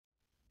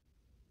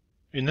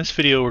In this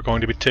video, we're going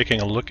to be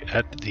taking a look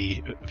at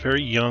the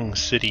very young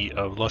city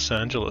of Los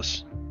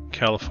Angeles,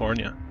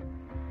 California,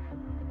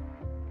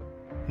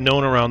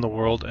 known around the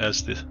world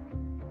as the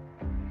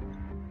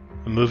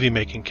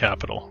movie-making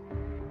capital,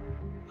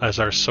 as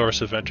our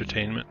source of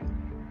entertainment.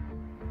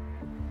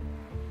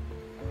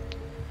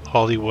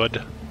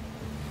 Hollywood,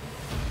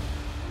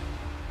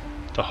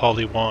 the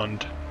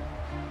Hollywand.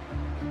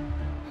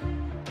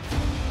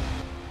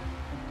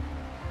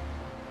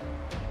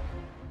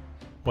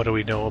 What do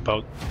we know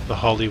about the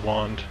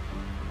Hollywand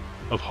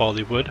of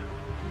Hollywood?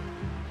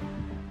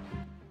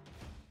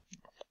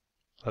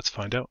 Let's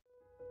find out.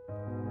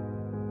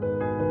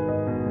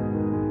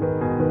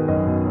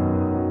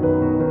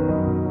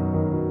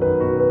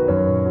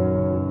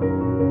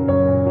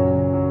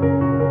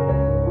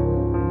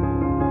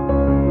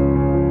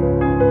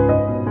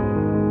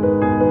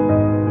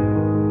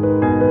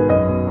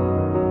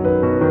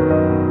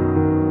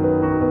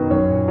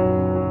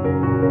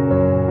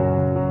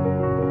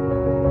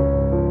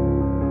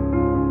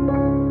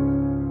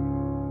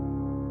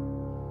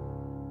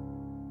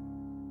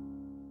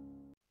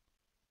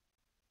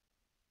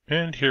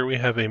 And here we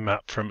have a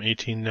map from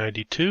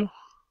 1892.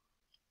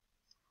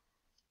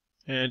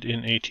 And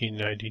in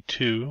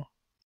 1892,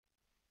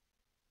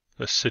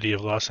 the city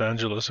of Los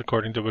Angeles,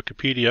 according to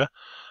Wikipedia,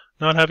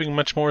 not having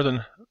much more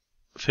than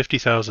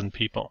 50,000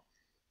 people.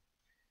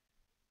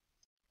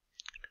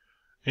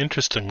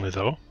 Interestingly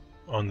though,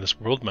 on this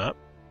world map,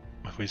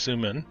 if we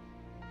zoom in,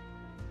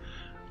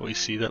 we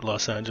see that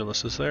Los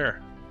Angeles is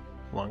there,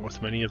 along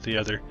with many of the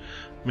other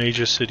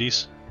major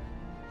cities.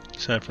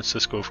 San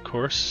Francisco, of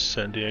course,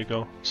 San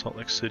Diego, Salt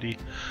Lake City,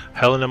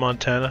 Helena,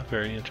 Montana,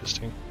 very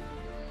interesting.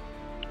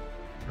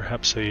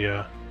 Perhaps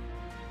a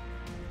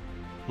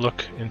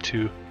look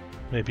into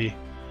maybe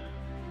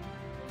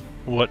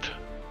what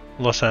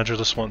Los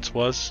Angeles once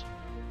was.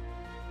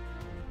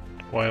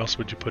 Why else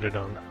would you put it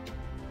on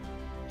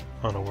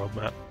a world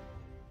map?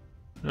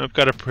 Now, I've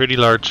got a pretty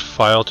large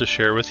file to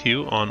share with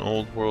you on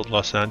Old World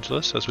Los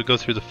Angeles. As we go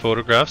through the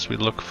photographs, we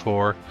look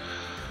for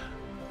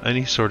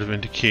any sort of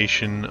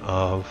indication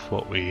of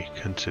what we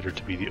consider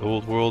to be the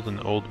old world and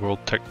old world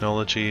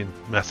technology and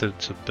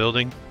methods of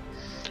building.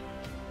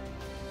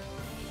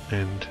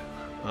 And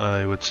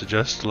I would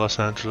suggest Los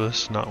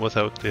Angeles, not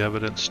without the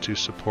evidence to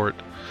support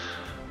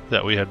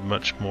that we had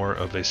much more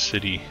of a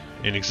city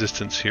in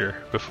existence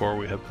here before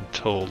we have been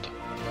told.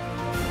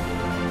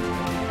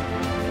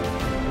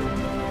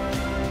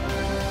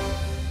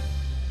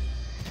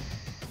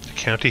 The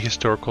County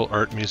Historical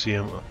Art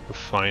Museum of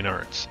Fine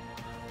Arts.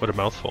 What a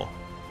mouthful.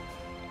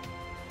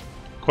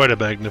 Quite a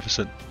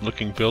magnificent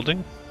looking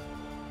building,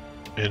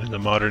 and in the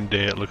modern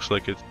day it looks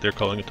like they're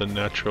calling it the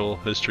Natural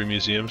History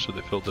Museum, so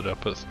they filled it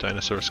up with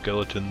dinosaur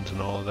skeletons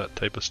and all of that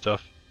type of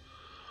stuff.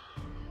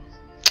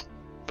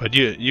 But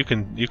you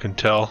can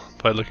tell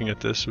by looking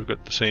at this, we've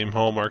got the same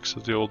hallmarks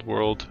of the old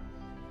world.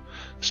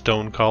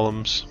 Stone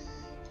columns,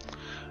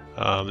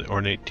 the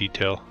ornate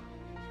detail.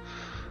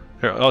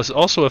 There is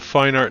also a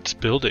fine arts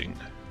building.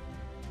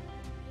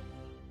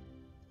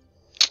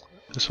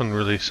 This one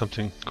really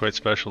something quite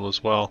special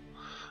as well.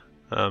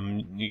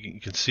 You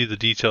can see the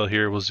detail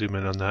here. We'll zoom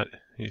in on that.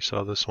 You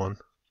saw this one.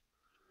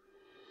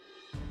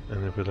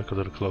 And if we look a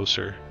little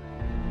closer,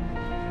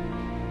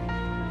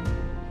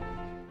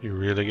 you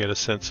really get a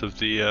sense of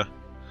the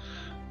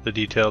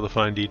detail, the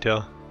fine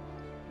detail.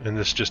 And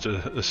this is just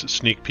a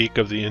sneak peek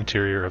of the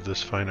interior of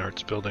this fine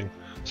arts building.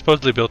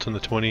 Supposedly built in the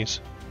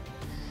 20s.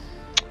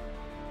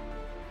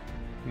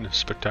 And it's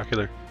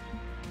spectacular.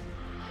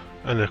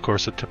 And of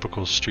course a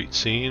typical street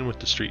scene with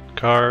the street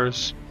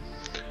cars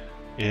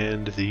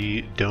and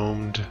the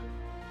domed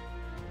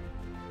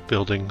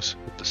buildings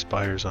with the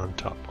spires on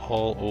top.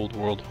 All old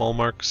world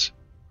hallmarks.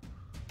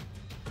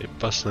 A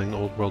bustling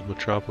old world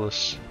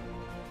metropolis,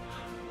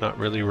 not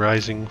really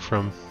rising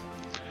from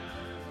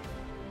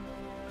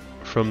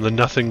the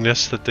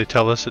nothingness that they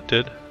tell us it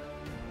did.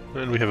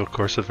 And we have of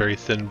course a very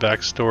thin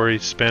backstory.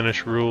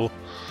 Spanish rule,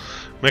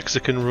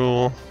 Mexican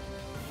rule,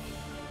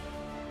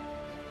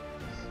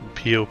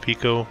 Pio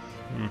Pico.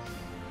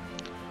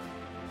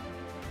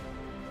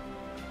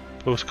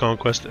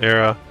 Post-conquest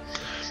era,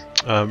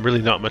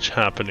 really not much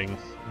happening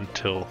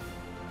until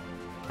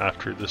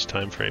after this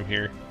time frame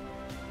here.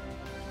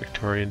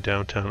 Victorian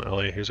downtown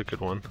LA, here's a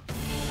good one.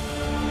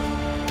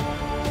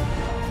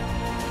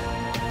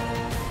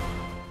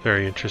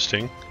 Very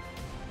interesting.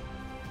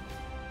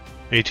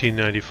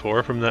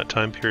 1894, from that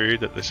time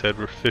period that they said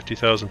were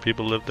 50,000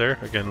 people lived there,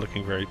 again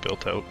looking very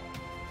built out.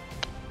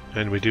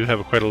 And we do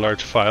have quite a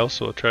large file,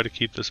 so I'll try to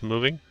keep this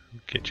moving,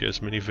 get you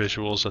as many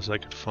visuals as I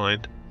could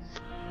find.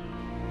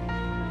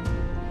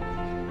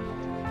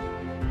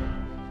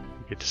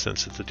 Get a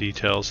sense of the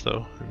details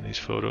though in these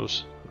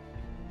photos.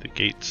 The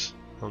gates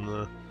on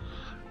the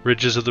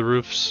ridges of the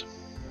roofs.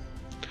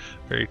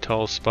 Very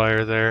tall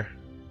spire there.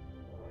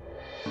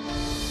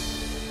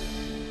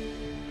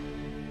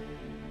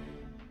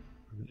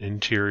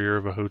 Interior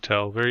of a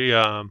hotel. Very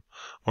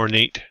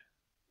ornate.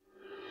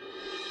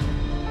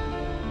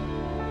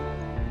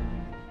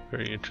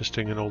 Very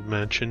interesting, an old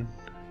mansion.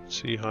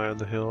 See, high on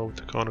the hill with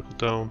the conical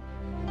dome.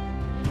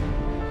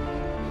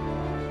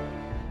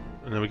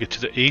 And then we get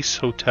to the Ace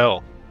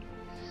Hotel.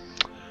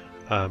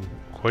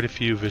 Quite a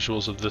few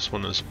visuals of this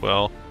one as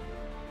well.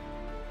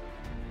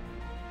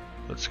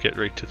 Let's get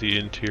right to the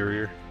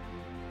interior.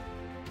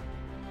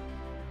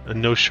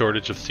 And no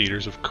shortage of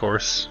theaters, of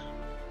course,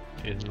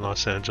 in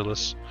Los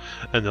Angeles.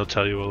 And they'll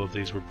tell you all of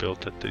these were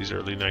built at these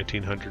early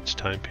 1900s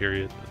time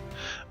period.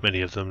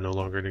 Many of them no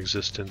longer in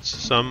existence.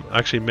 Some,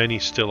 actually many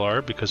still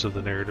are, because of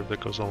the narrative that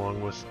goes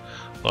along with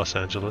Los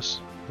Angeles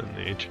and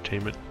the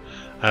entertainment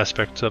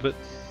aspects of it.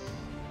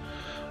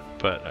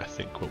 But I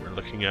think what we're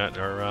looking at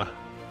are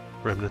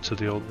remnants of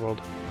the old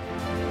world.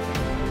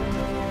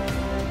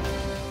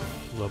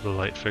 Love the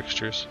light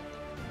fixtures.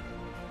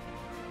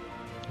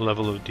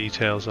 Level of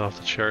details off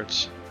the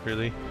charts,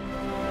 really.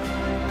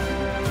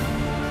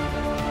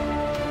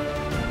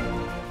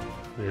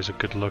 There's a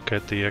good look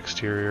at the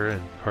exterior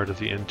and part of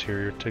the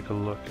interior. Take a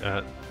look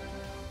at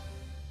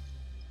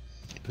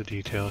the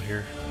detail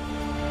here.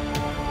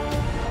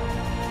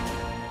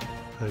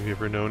 Have you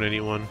ever known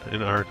anyone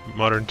in our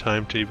modern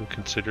time to even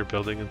consider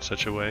building in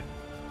such a way?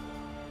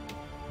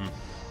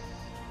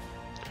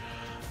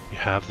 You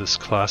have this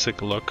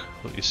classic look,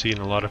 what you see in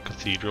a lot of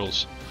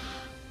cathedrals,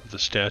 the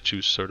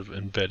statues sort of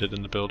embedded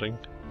in the building.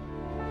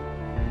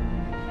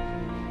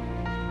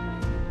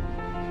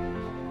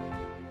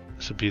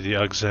 This would be the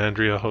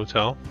Alexandria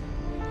Hotel.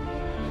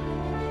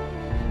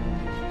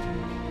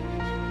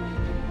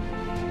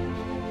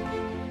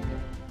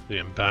 The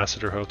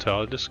Ambassador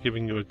Hotel, just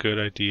giving you a good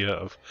idea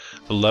of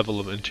the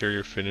level of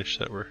interior finish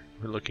that we're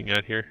looking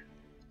at here.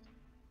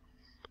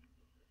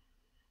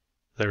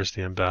 There's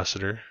the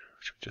Ambassador,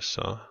 which we just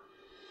saw.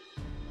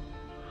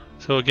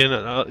 So again,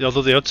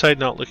 although the outside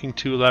not looking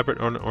too elaborate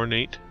or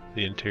ornate,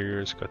 the interior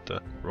has got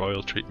the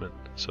royal treatment,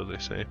 so they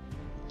say.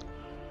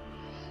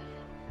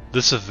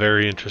 This is a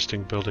very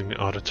interesting building, the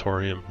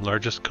Auditorium.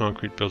 Largest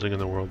concrete building in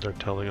the world, they're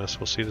telling us.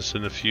 We'll see this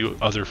in a few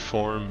other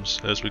forms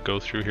as we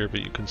go through here,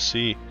 but you can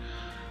see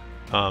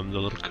the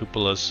little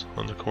cupolas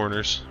on the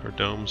corners, or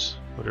domes,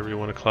 whatever you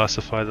want to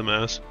classify them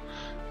as.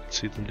 You can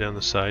see them down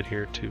the side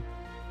here too.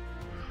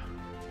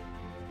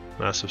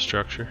 Massive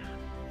structure.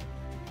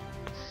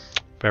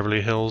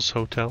 Beverly Hills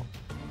Hotel.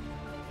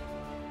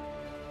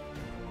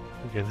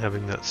 Again,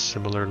 having that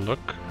similar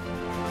look.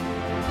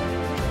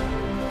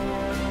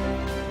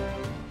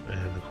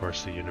 And of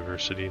course the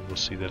university, we'll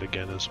see that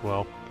again as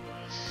well.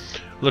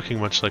 Looking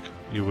much like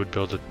you would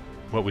build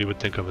what we would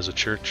think of as a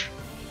church.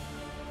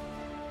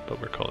 But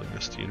we're calling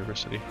this the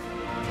university.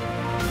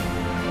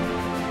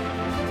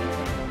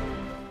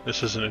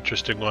 This is an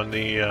interesting one,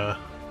 the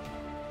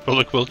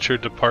Bullock Wiltshire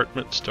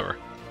department store.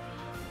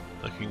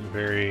 Looking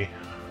very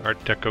Art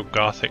Deco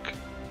Gothic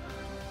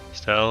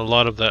style. A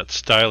lot of that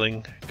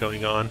styling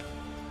going on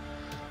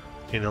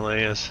in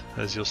LA,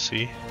 as you'll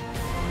see.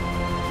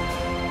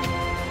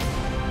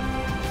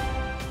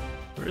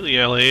 Really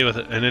LA with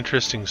an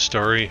interesting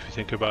story if you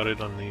think about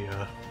it on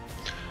the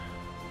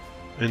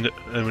and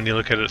when you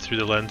look at it through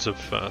the lens of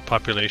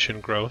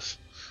population growth.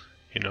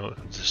 You know,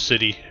 the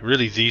city,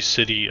 really the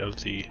city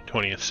of the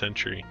 20th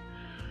century,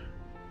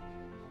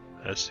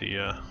 as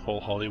the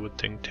whole Hollywood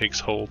thing takes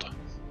hold.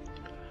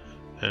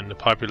 And the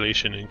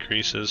population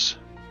increases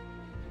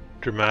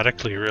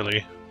dramatically,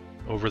 really,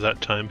 over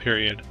that time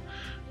period.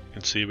 You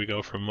can see we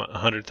go from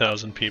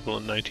 100,000 people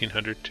in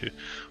 1900 to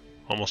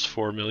almost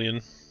 4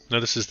 million. Now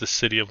this is the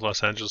city of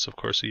Los Angeles, of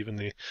course, even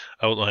the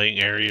outlying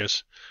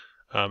areas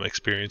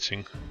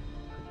experiencing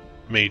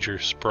major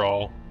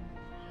sprawl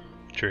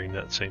during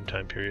that same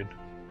time period.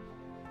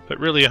 But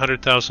really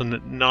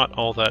 100,000, not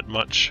all that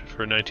much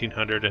for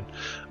 1900, and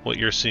what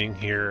you're seeing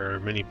here are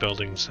many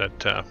buildings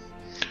that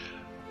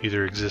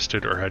either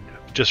existed or had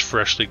just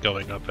freshly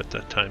going up at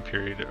that time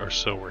period, or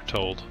so we're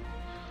told.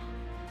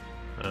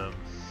 And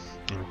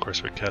of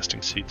course we're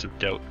casting seeds of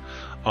doubt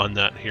on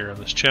that here on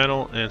this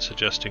channel, and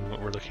suggesting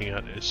what we're looking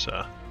at is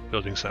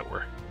buildings that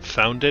were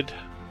founded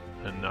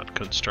and not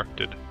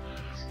constructed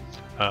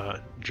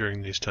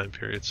during these time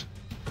periods.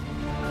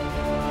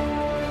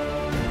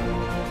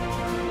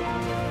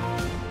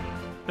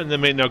 And they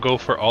may not go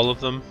for all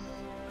of them,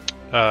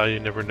 you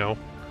never know.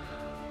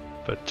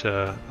 But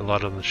a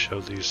lot of them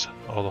show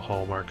all the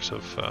hallmarks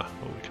of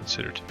what we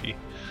consider to be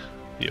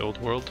the old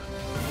world.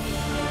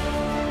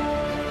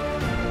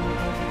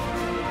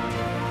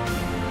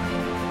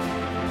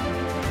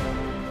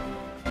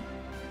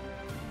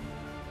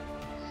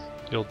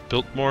 The old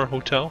Biltmore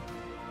Hotel.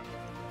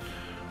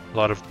 A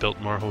lot of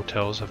Biltmore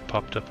hotels have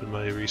popped up in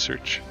my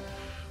research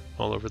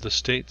all over the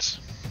States.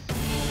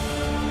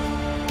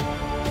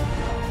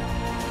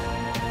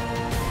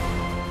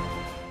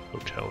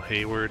 Hotel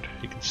Hayward.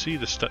 You can see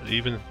the stuff,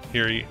 even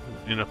here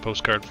in a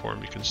postcard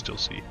form, you can still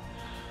see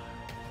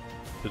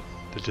the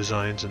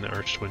designs and the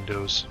arched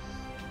windows.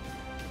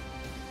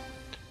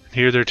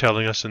 Here they're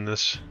telling us in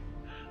this,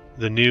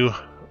 the new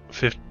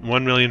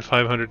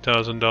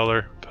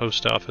 $1,500,000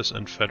 post office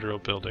and federal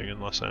building in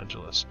Los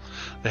Angeles.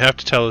 They have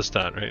to tell us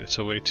that, right? It's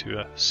a way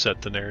to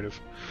set the narrative.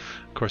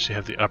 Of course, you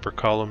have the upper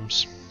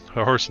columns,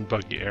 a horse and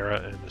buggy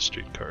era and the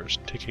streetcars,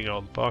 ticking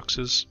all the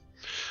boxes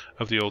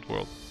of the old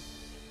world.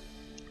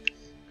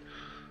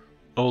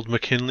 Old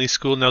McKinley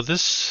School. Now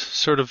this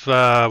sort of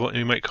what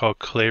you might call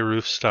clay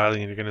roof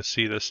styling, and you're going to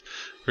see this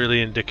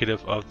really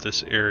indicative of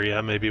this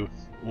area, maybe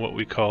what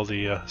we call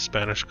the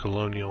Spanish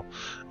colonial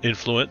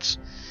influence.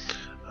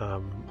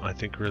 I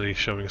think really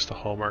showing us the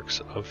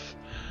hallmarks of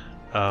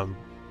a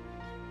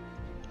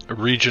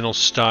regional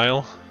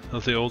style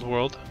of the old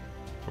world,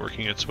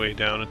 working its way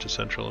down into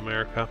Central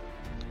America,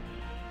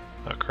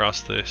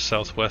 across the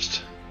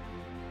southwest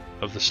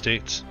of the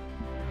states.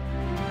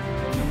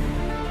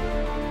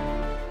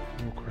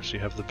 And of course you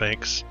have the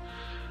banks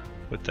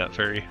with that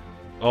very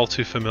all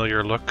too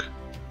familiar look.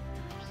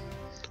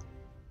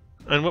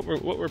 And what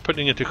we're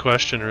putting into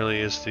question really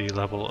is the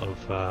level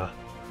of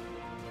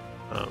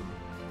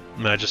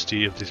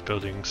majesty of these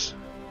buildings,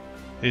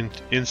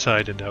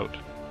 inside and out.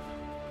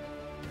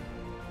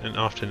 And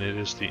often it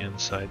is the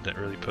inside that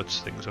really puts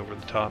things over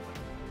the top.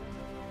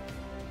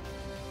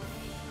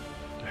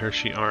 The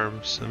Hershey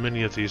Arms, and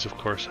many of these of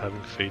course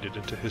having faded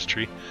into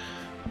history,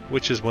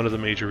 which is one of the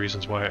major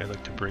reasons why I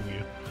like to bring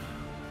you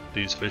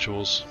these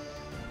visuals.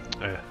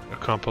 A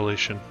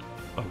compilation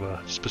of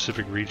a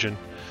specific region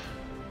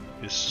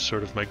is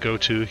sort of my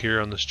go-to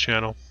here on this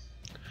channel.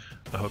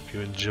 I hope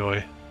you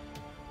enjoy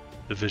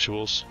the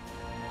visuals.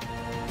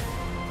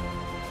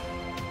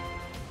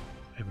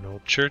 I have an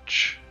old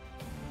church.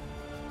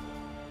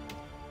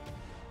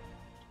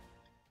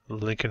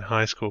 Lincoln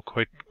High School,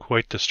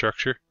 quite the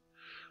structure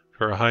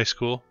for a high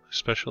school,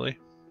 especially.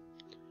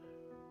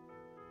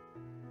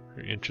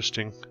 Very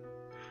interesting.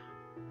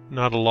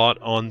 Not a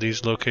lot on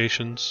these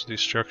locations,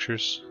 these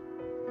structures.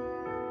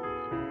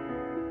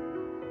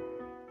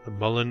 The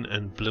Mullen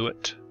and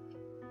Blewett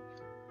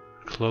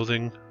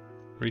clothing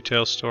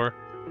retail store.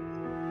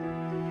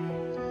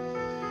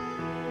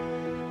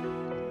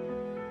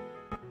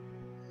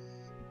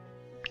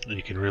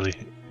 You can really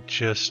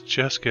just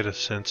get a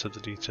sense of the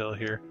detail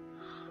here.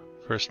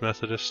 First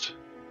Methodist,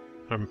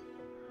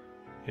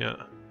 yeah,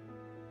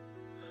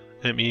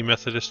 ME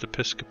Methodist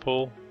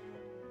Episcopal,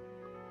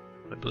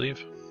 I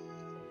believe.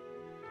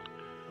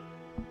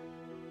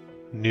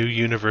 New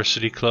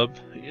University Club.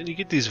 And you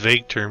get these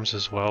vague terms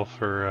as well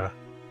for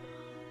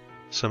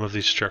some of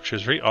these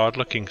structures. Very odd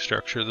looking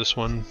structure. This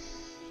one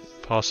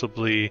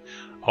possibly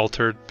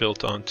altered,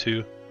 built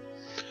onto.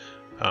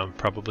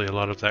 Probably a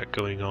lot of that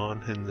going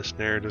on in this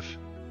narrative.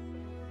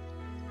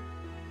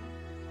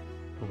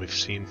 We've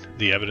seen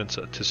the evidence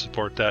to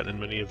support that in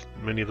many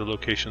of the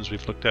locations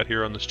we've looked at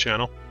here on this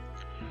channel.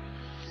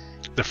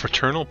 The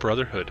Fraternal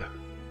Brotherhood.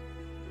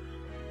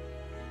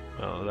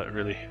 Well, that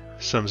really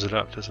sums it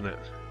up, doesn't it?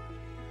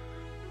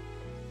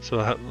 So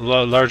a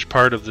large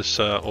part of this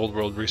old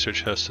world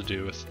research has to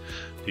do with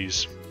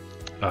these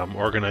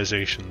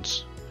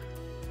organizations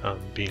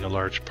being a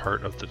large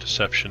part of the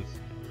deception,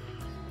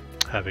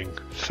 having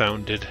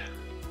founded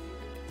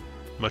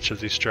much of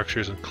these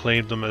structures and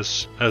claimed them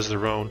as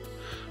their own,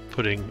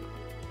 putting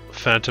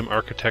phantom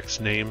architects'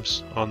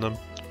 names on them,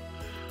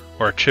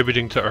 or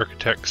attributing to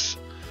architects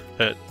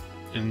that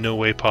in no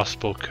way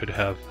possible could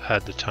have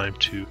had the time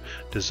to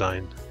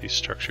design these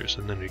structures.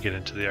 And then we get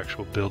into the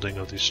actual building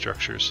of these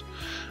structures,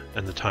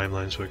 and the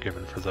timelines we're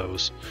given for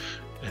those,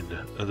 and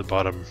the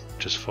bottom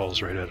just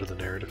falls right out of the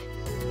narrative.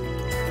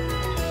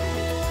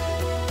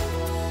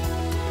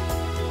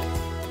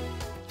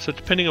 So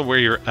depending on where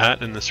you're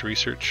at in this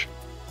research,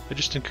 I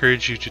just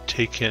encourage you to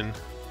take in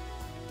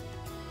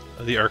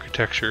the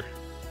architecture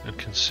and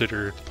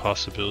consider the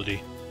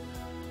possibility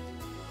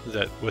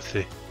that with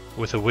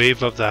a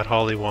wave of that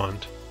holy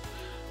wand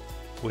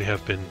we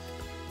have been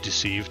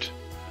deceived,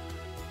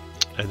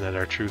 and that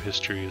our true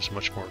history is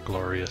much more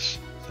glorious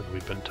than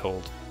we've been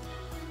told,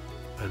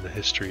 and the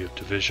history of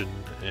division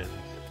and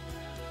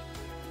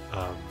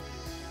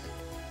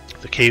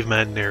the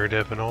caveman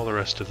narrative and all the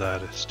rest of that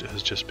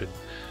has just been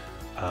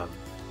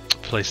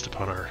placed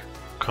upon our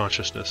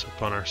consciousness,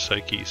 upon our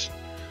psyches,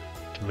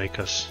 to make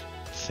us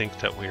think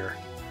that we're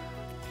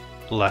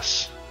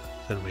less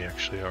than we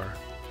actually are,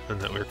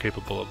 and that we're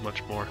capable of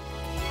much more.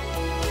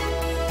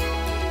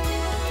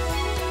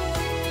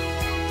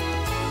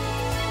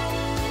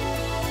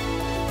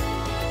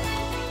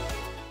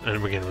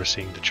 And again, we're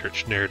seeing the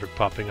church narrative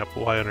popping up.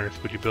 Why on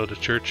earth would you build a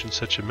church in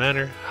such a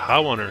manner?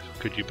 How on earth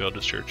could you build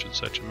a church in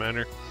such a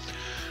manner?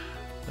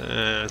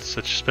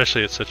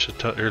 Especially at such an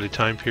early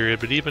time period,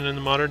 but even in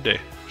the modern day,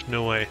 there's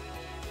no way.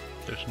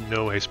 There's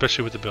no way,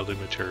 especially with the building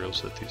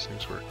materials that these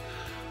things were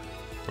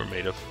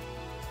made of.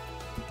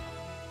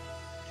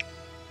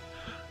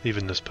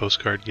 Even this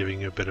postcard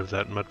giving you a bit of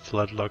that mud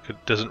flood look.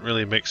 It doesn't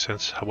really make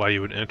sense why you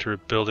would enter a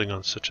building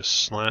on such a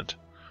slant.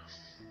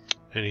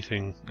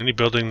 Any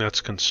building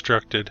that's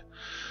constructed,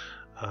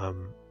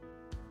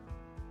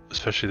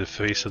 especially the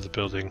face of the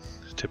building,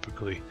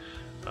 typically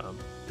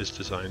is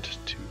designed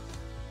to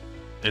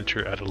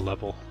enter at a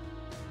level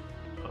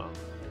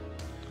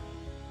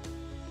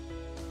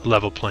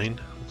plane,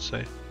 let's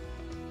say.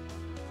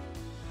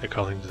 They're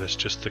calling this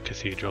just the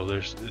cathedral.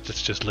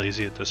 It's just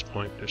lazy at this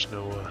point. There's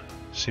no,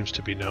 seems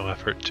to be no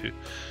effort to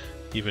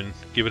even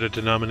give it a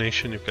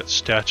denomination. You've got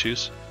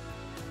statues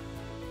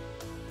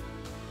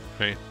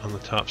right on the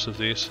tops of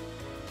these.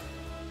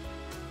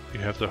 You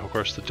have, of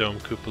course, the dome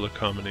cupola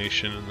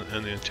combination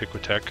and the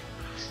Antiquitech.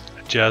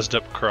 A jazzed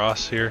up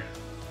cross here,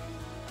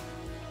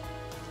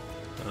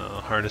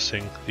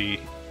 harnessing the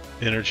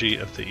energy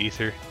of the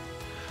ether.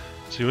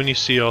 So when you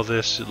see all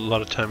this, a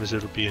lot of times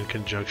it'll be in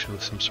conjunction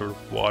with some sort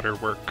of water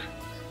work,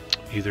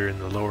 either in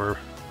the lower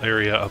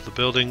area of the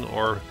building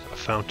or a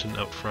fountain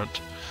out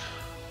front.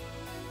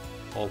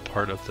 All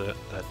part of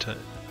that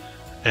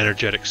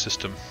energetic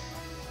system.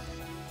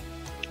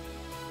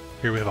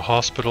 Here we have a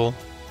hospital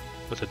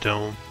with a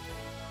dome.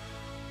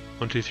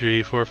 1, 2,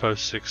 3, 4, 5,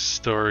 6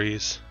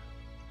 stories.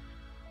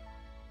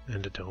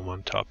 And a dome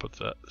on top of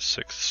that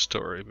 6th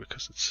story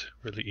because it's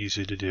really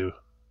easy to do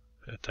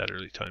at that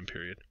early time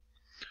period.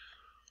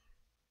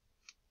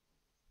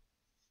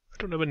 I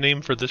don't have a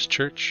name for this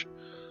church,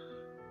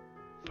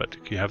 but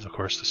you have, of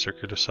course, the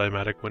circular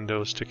cymatic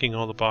windows ticking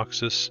all the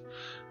boxes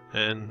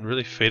and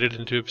really faded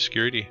into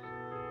obscurity.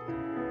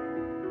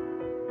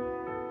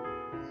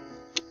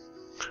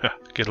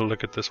 Get a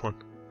look at this one.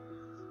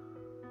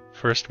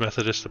 First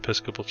Methodist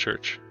Episcopal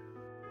Church.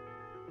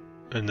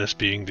 And this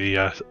being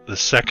the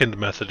second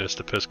Methodist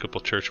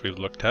Episcopal Church we've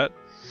looked at.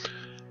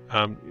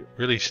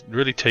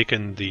 Really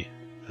taken the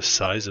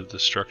size of the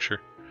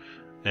structure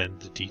and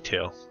the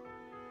detail.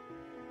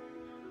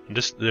 And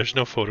there's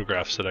no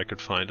photographs that I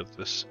could find of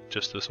this,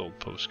 just this old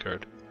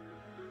postcard.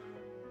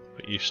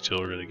 But you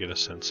still really get a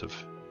sense of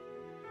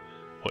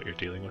what you're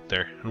dealing with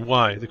there. And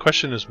why? The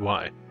question is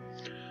why?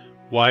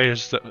 Why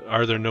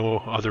are there no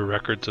other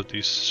records of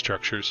these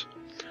structures?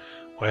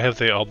 Why have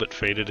they all but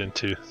faded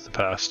into the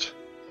past?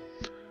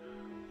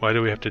 Why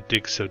do we have to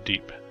dig so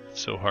deep,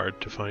 so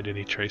hard to find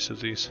any trace of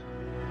these?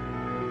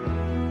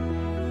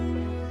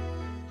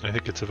 I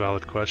think it's a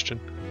valid question.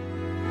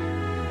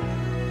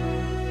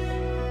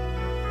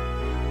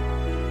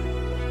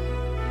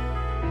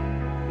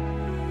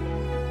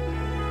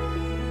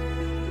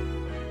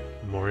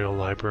 Memorial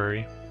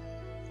Library,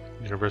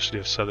 University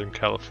of Southern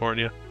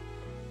California.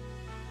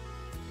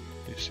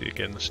 You see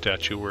again the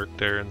statue work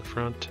there in the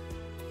front.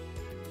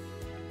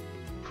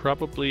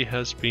 Probably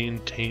has been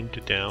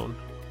tamed down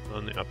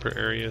on the upper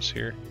areas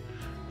here,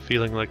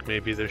 feeling like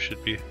maybe there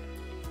should be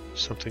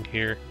something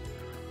here,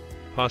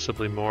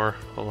 possibly more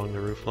along the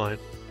roofline,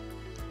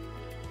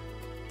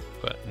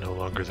 but no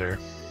longer there.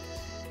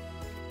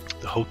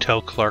 The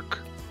Hotel Clark.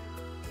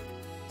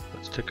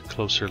 Let's take a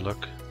closer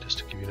look just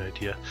to give you an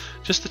idea.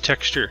 Just the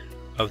texture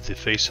of the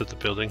face of the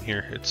building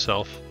here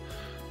itself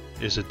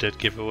is a dead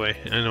giveaway.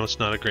 And I know it's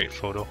not a great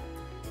photo,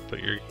 but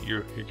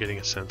you're getting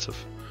a sense of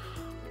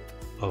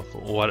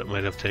what it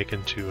might have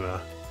taken to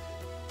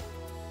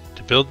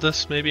build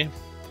this, maybe,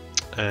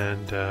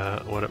 and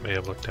what it may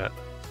have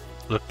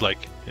looked like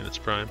in its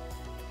prime.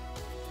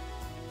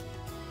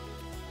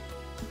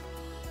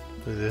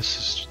 This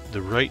is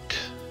the Wright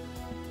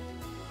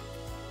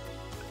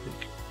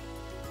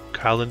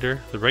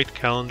Calendar, the Wright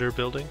Calendar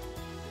building.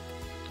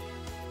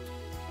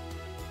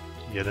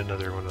 Yet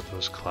another one of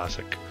those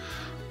classic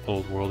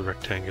old world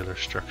rectangular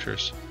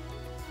structures,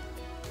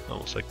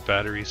 almost like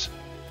batteries.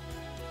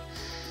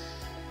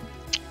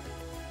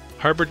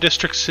 Harbor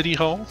District City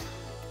Hall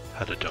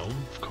had a dome,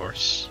 of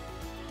course.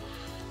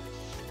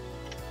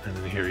 And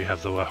then here you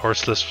have the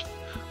horseless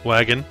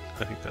wagon.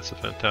 I think that's a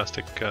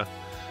fantastic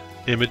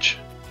image.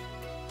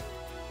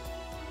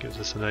 Gives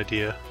us an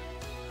idea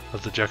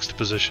of the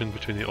juxtaposition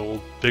between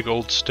the big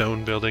old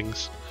stone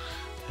buildings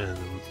and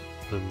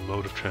the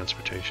mode of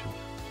transportation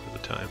at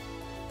the time.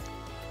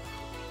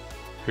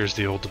 Here's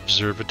the old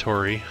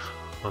observatory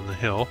on the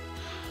hill,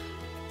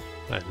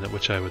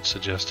 which I would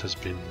suggest has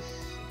been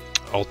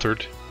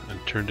altered and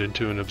turned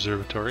into an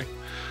observatory.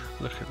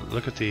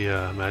 Look at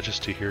the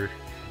majesty here.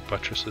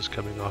 Buttresses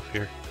coming off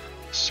here,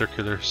 the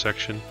circular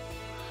section,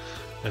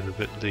 and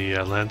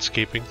the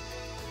landscaping.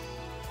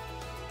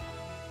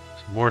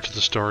 So more to the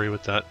story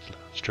with that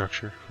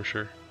structure for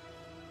sure.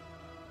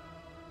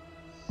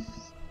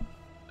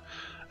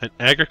 An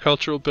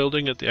agricultural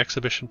building at the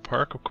exhibition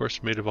park, of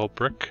course made of all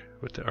brick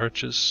with the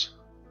arches,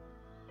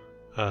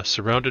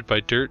 surrounded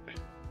by dirt,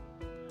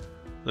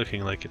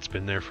 looking like it's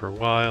been there for a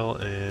while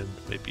and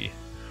maybe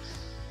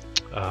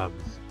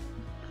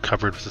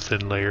covered with a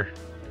thin layer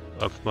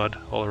of mud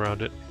all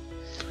around it.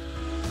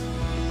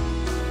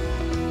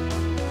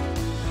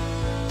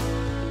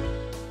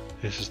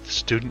 This is the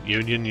Student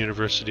Union,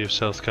 University of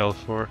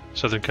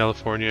Southern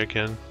California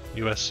again,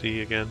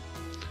 USC again.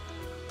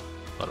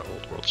 A lot of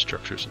old world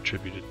structures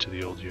attributed to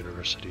the old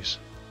universities.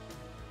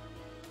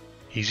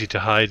 Easy to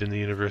hide in the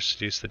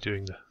universities. They're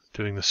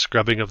doing the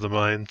scrubbing of the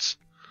minds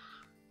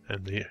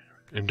and the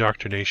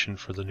indoctrination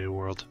for the new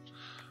world.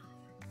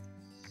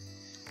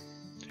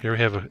 Here we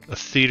have a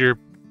theater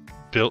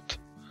built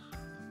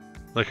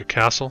like a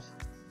castle.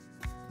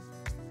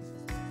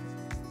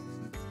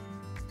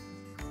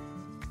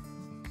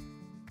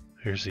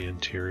 Here's the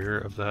interior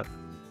of that,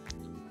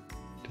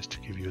 just to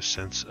give give you a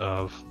sense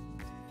of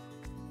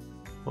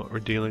what we're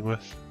dealing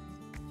with.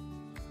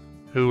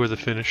 Who were the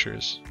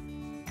finishers?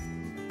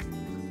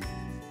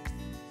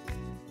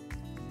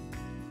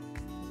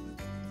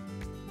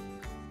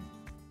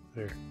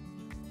 There,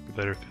 a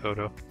better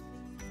photo.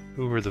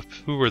 Who were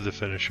the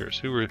finishers?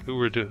 Who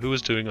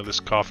was doing all this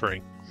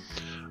coffering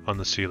on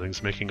the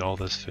ceilings, making all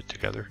this fit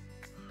together?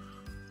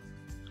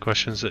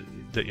 Questions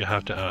that you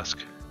have to ask.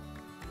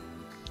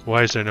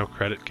 Why is there no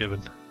credit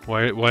given?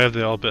 Why have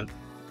they all been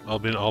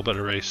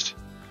erased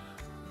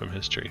from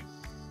history?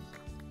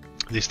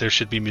 At least there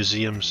should be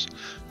museums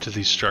to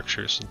these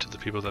structures and to the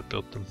people that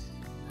built them.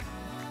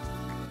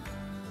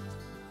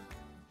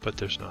 But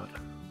there's not.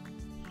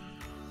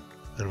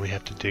 And we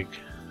have to dig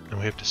and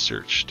we have to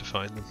search to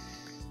find them.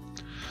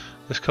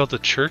 It's called the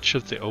Church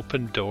of the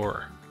Open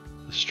Door,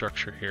 the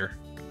structure here.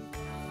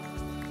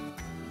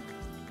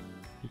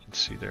 You can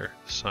see there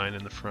the sign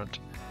in the front.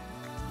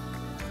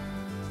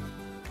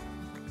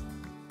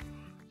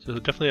 So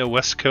definitely a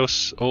West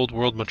Coast old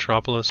world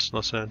metropolis,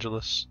 Los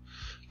Angeles,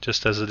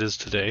 just as it is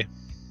today.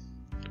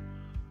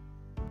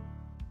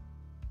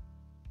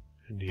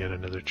 And yet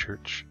another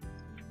church.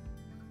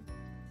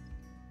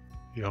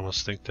 You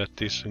almost think that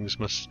these things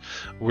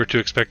we're to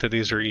expect that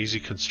these are easy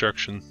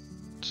construction.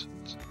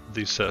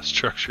 These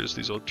structures,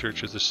 these old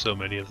churches, there's so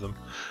many of them,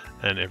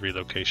 and every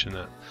location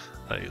that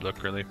you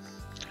look really.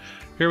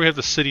 Here we have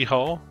the City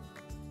Hall.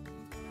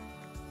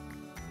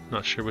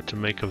 Not sure what to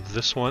make of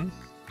this one.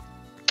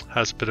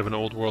 Has a bit of an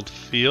old world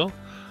feel,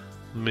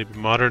 maybe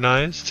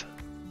modernized.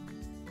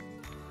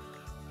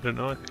 I don't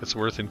know, I think it's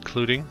worth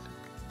including.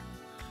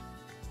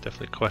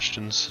 Definitely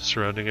questions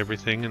surrounding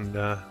everything, and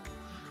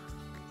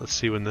let's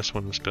see when this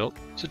one was built.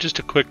 So just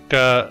a quick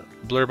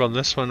blurb on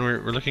this one. We're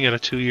looking at a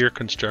 2-year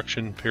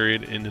construction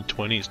period in the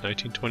 20s,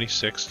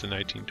 1926 to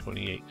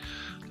 1928.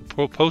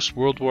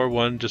 Post-World War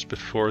I, just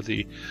before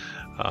the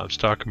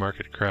stock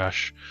market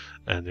crash,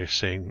 and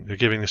they're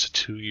giving this a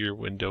 2-year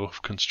window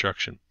of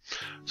construction.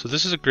 So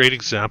this is a great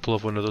example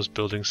of one of those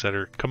buildings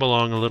that come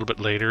along a little bit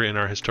later in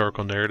our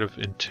historical narrative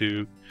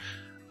into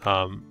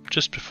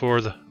just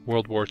before the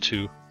World War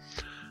II.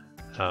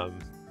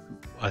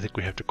 I think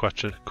we have to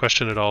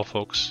question it all,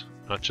 folks.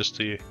 Not just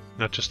the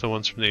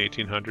ones from the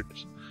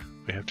 1800s.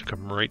 We have to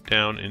come right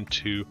down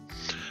into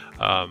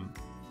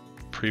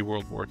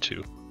pre-World War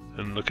II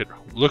and look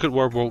at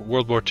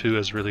World War II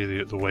as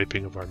really the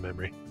wiping of our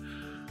memory,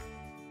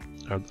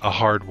 a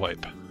hard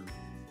wipe.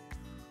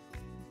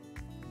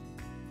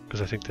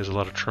 Because I think there's a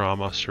lot of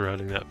trauma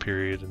surrounding that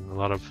period, and a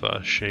lot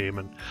of shame,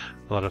 and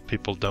a lot of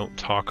people don't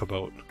talk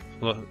about.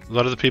 A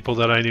lot of the people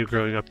that I knew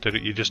growing up,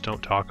 that you just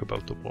don't talk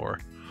about the war.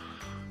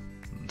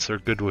 It's a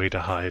good way to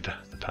hide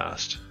the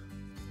past.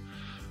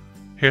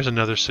 Here's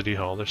another city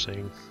hall. They're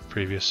saying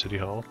previous city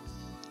hall.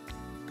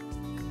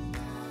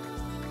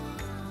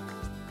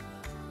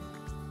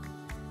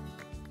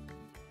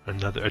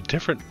 A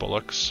different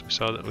Bullocks.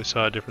 We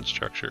saw a different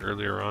structure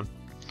earlier on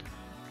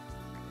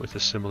with a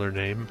similar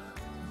name.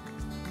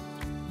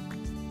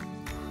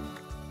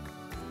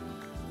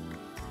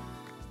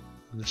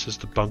 And this is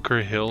the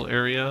Bunker Hill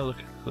area.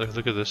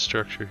 Look at this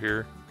structure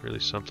here. Really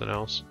something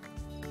else.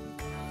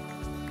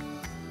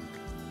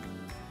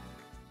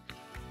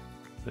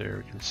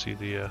 There we can see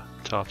the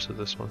tops of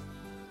this one.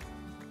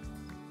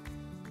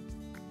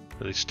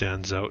 Really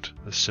stands out,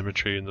 the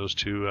symmetry in those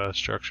two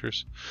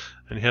structures.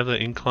 And you have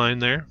the incline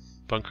there,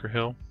 Bunker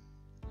Hill.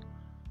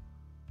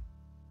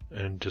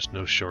 And just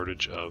no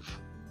shortage of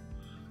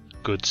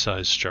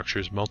good-sized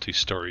structures,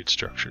 multi-storied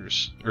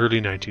structures.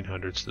 Early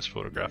 1900s, this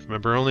photograph.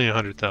 Remember, only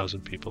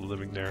 100,000 people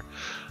living there.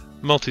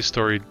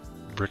 Multi-storied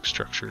brick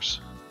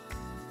structures.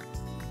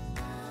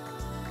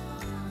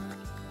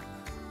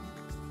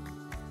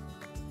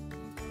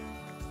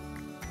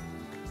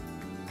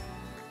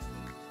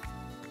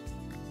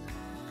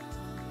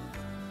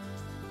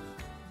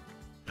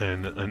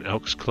 And an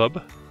Elks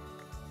Club,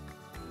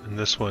 and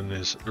this one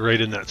is right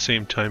in that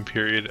same time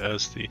period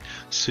as the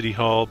City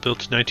Hall,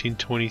 built in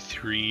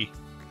 1923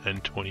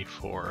 and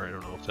 24. I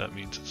don't know if that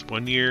means it's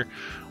 1 year,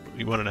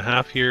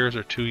 1.5 years,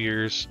 or 2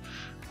 years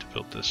to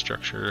build this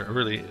structure. A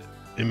really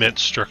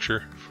immense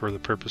structure for the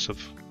purpose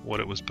of what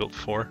it was built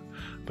for.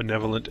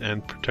 Benevolent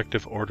and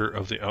Protective Order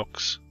of the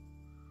Elks.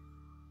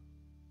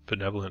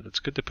 Benevolent, it's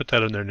good to put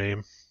that in their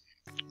name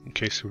in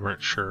case we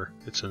weren't sure.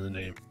 It's in the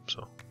name,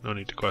 so no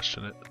need to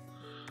question it.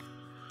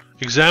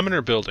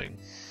 Examiner Building,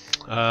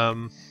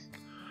 a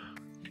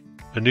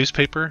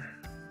newspaper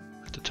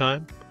at the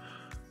time,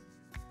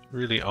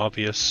 really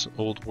obvious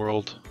old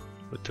world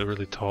with the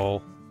really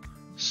tall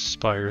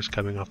spires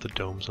coming off the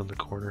domes on the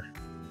corner,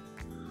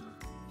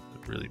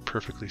 really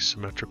perfectly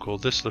symmetrical.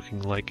 This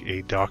looking like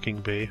a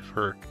docking bay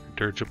for a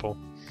dirigible.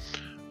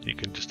 You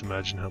can just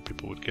imagine how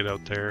people would get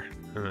out there,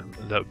 and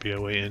that would be a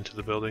way into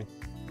the building.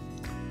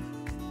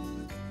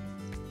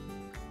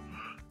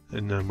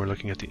 And then we're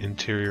looking at the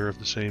interior of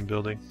the same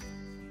building.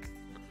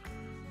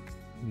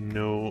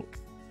 No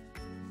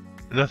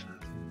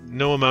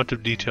amount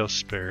of detail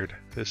spared.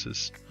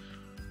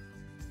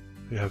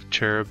 We have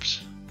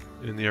cherubs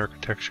in the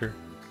architecture.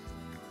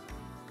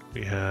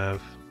 We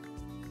have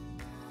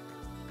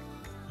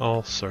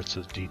all sorts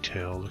of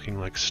detail looking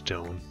like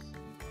stone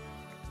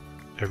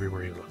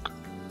everywhere you look.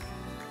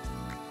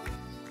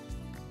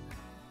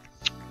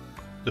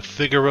 The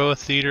Figueroa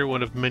Theater,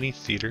 one of many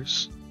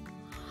theaters.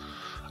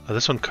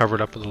 This one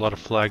covered up with a lot of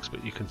flags,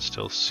 but you can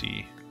still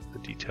see the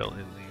detail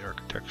in the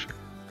architecture.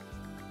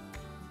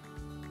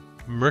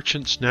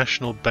 Merchants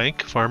National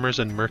Bank, Farmers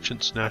and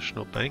Merchants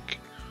National Bank.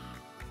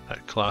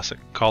 That classic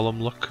column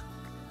look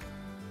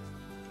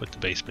with the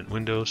basement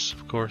windows,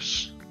 of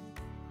course.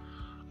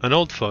 An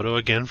old photo,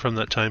 again from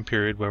that time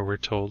period where we're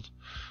told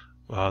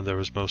there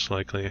was most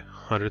likely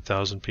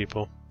 100,000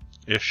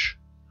 people-ish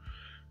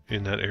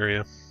in that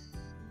area.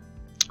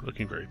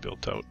 Looking very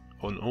built out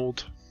and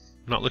old.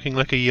 Not looking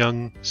like a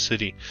young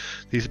city.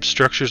 These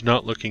structures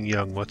not looking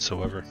young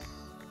whatsoever.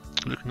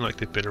 Looking like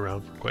they've been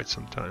around for quite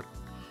some time.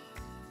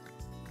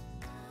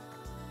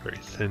 Very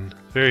thin,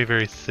 very,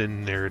 very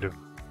thin narrative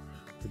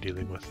we're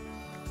dealing with.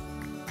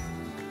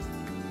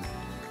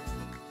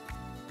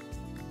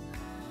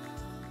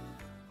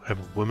 I have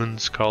a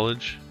women's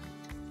college.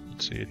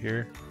 Let's see it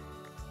here.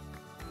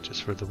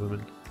 Just for the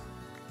women.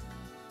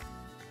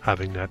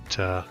 Having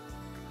that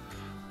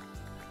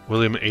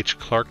William H.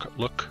 Clark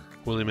look.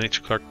 William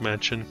H. Clark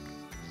Mansion.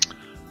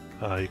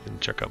 You can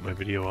check out my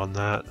video on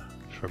that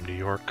from New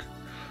York.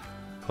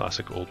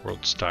 Classic old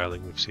world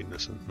styling. We've seen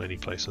this in many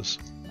places.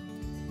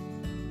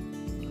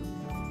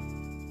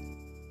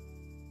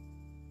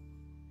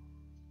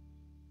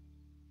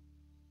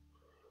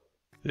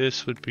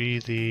 This would be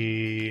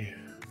the...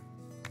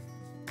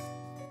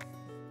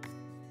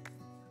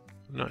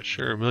 I'm not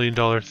sure, $1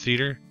 Million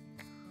Theater.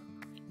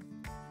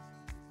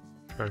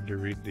 Trying to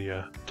read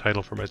the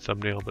title for my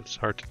thumbnail, but it's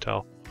hard to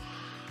tell.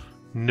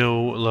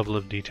 No level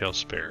of detail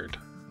spared.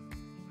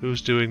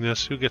 Who's doing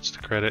this? Who gets the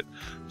credit?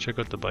 Check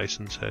out the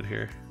bison's head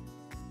here.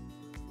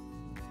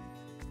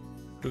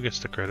 Who gets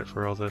the credit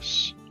for all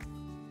this?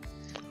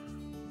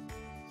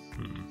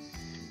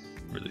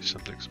 Really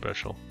something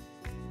special.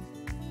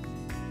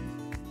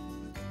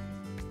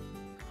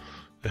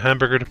 The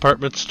hamburger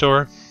department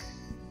store.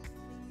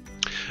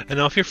 And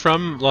now if you're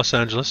from Los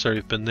Angeles, or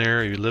you've been there,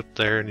 or you lived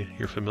there, and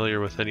you're familiar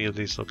with any of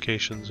these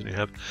locations, and you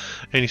have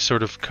any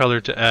sort of color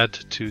to add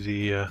to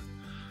the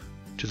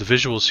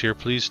visuals here,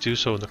 please do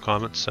so in the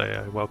comments.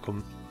 I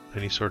welcome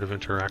any sort of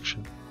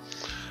interaction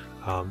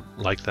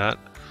like that.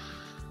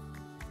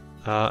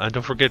 And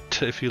don't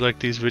forget, if you like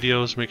these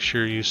videos, make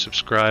sure you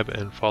subscribe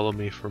and follow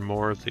me for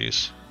more of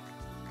these.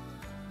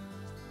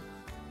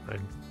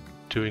 I'm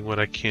doing what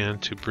I can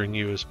to bring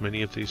you as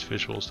many of these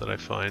visuals that I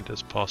find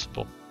as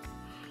possible.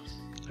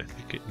 I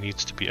think it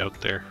needs to be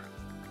out there.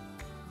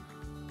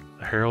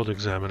 The Herald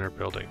Examiner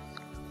building.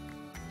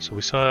 So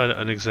we saw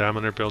an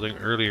Examiner building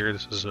earlier.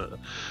 This is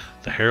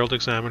the Herald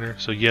Examiner.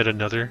 So yet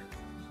another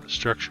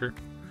structure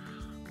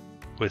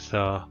with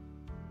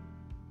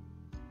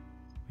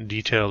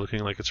detail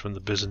looking like it's from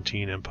the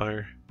Byzantine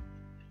Empire.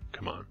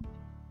 Come on.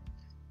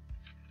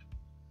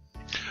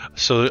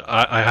 So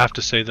I have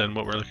to say then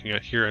what we're looking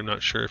at here, I'm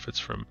not sure if it's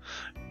from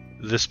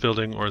this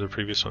building or the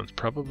previous ones.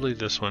 Probably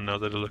this one now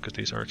that I look at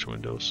these arch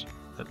windows.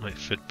 That might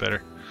fit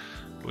better.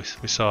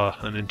 We saw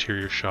an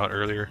interior shot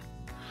earlier.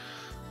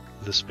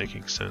 This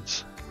making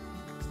sense.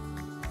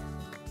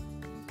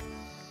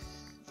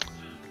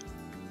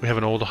 We have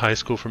an old high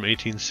school from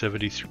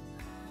 1873.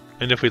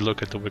 And if we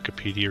look at the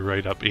Wikipedia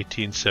write-up,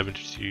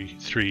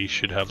 1873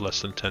 should have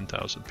less than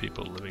 10,000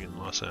 people living in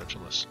Los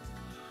Angeles.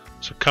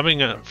 So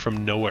coming out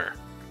from nowhere,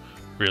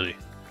 really.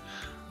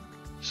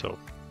 So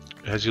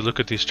as you look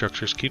at these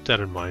structures, keep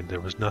that in mind.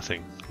 There was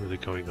nothing really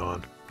going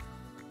on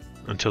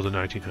until the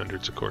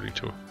 1900s, according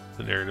to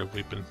the narrative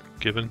we've been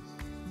given.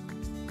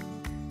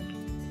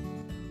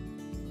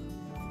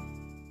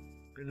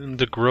 And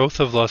the growth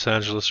of Los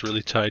Angeles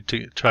really tied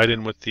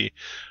in with the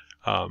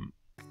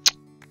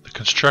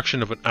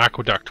construction of an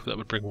aqueduct that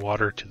would bring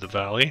water to the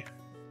valley.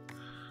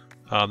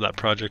 That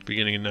project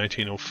beginning in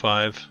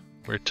 1905,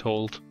 we're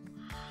told.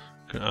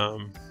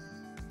 The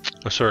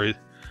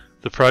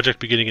project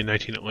beginning in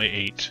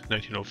 1908.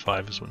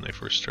 1905 is when they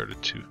first started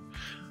to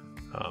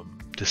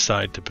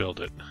decide to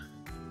build it.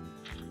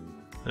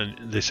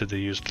 And they said they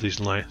used these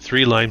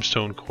 3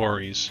 limestone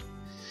quarries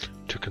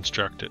to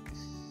construct it.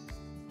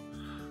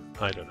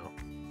 I don't know.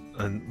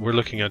 And we're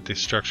looking at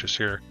these structures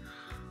here,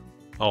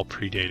 all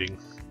predating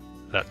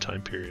that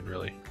time period,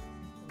 really.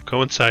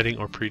 Coinciding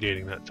or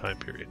predating that time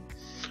period.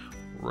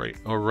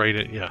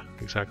 Yeah,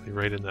 exactly,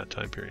 right in that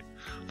time period.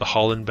 The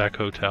Hollenbeck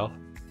Hotel.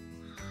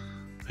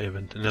 I have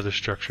another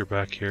structure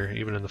back here,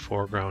 even in the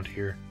foreground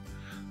here.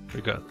 We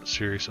got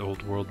serious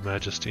old world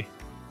majesty.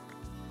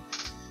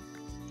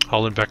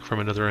 Hollenbeck from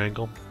another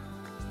angle.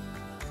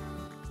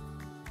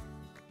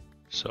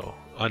 So,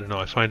 I don't know,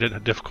 I find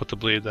it difficult to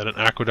believe that an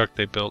aqueduct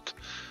they built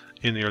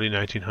in the early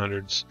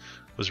 1900s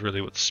was really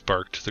what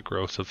sparked the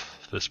growth of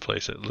this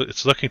place.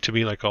 It's looking to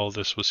me like all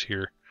this was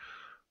here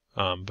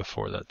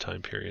before that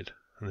time period.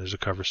 And there's a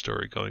cover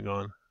story going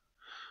on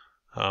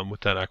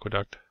with that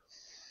aqueduct.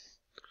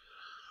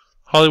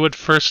 Hollywood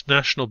First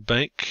National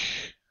Bank.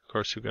 Of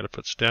course, we've got to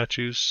put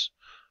statues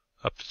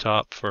up the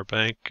top for a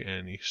bank,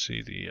 and you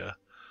see the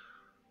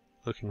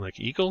looking like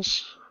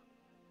eagles.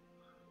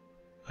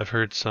 I've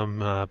heard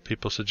some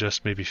people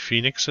suggest maybe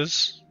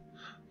phoenixes,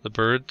 the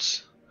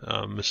birds,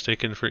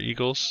 mistaken for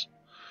eagles.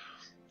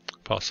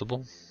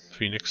 Possible.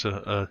 Phoenix,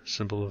 a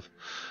symbol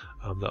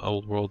of the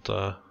old world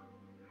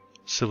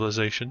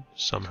civilization,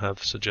 some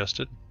have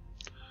suggested.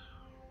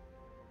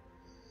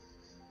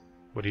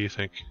 What do you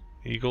think?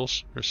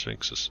 Eagles or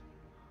sphinxes?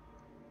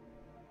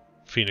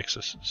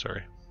 Phoenixes,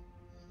 sorry.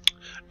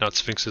 Not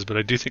sphinxes, but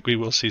I do think we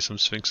will see some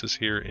sphinxes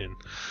here in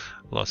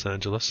Los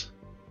Angeles.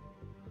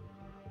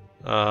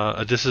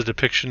 This is a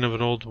depiction of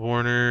an old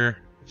Warner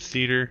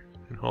Theater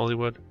in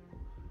Hollywood.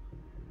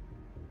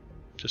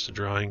 Just a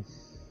drawing.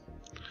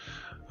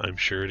 I'm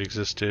sure it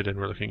existed, and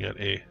we're looking at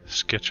a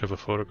sketch of a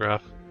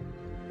photograph.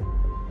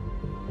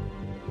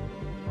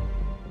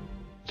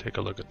 Take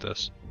a look at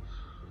this.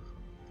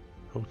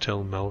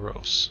 Hotel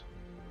Melrose.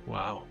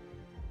 Wow.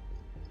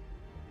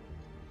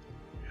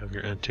 You have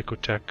your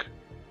Antiquitech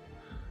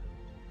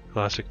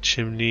classic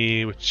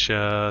chimney, which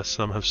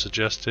some have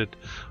suggested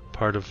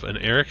part of an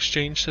air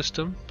exchange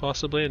system,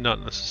 possibly, and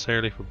not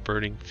necessarily for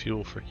burning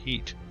fuel for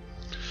heat,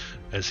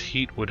 as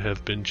heat would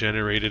have been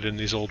generated in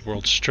these old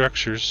world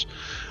structures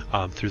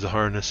through the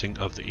harnessing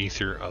of the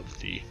ether of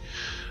the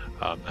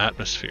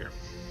atmosphere.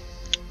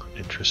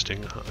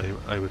 Interesting,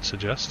 I would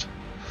suggest.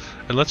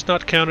 And let's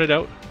not count it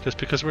out just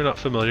because we're not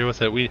familiar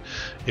with it.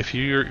 If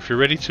you're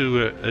ready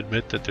to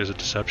admit that there's a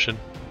deception,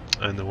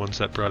 and the ones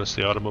that brought us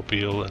the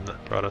automobile and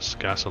that brought us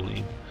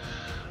gasoline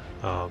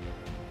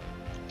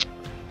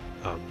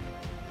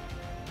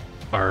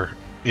are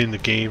in the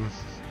game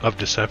of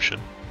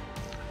deception.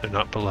 They're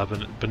not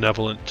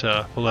benevolent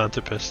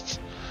philanthropists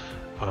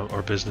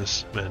or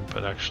businessmen,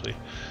 but actually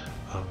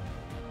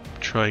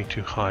trying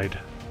to hide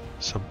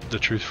the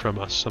truth from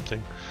us,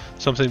 something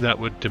that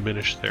would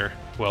diminish their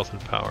wealth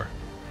and power.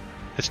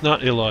 It's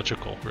not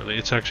illogical, really.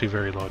 It's actually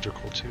very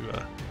logical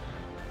to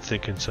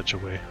think in such a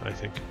way, I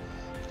think.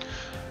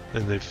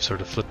 And they've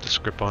sort of flipped the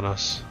script on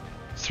us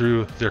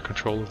through their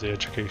control of the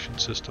education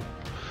system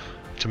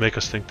to make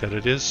us think that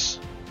it is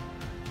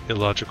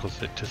illogical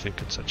to think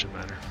in such a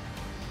manner.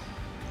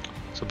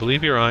 So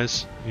believe your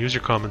eyes, use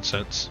your common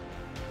sense,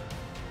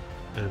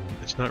 and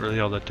it's not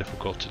really all that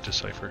difficult to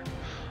decipher.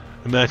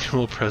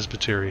 Emmanuel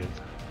Presbyterian.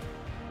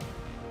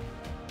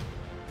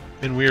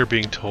 And we are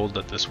being told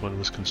that this one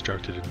was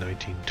constructed in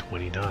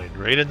 1929,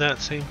 right in that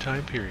same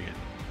time period.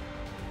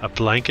 A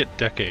blanket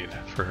decade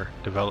for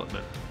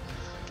development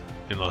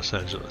in Los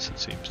Angeles, it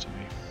seems to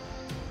me.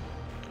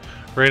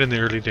 Right in the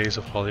early days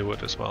of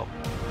Hollywood as well.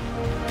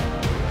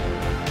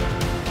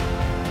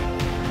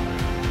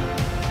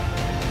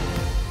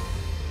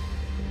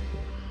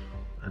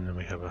 And then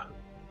we have a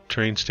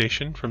train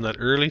station from that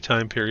early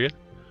time period.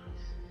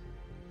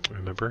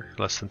 Remember,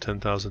 less than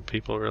 10,000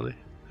 people really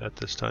at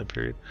this time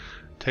period.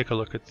 Take a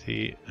look at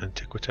the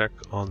Antiquitech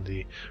on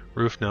the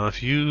roof. Now,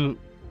 if you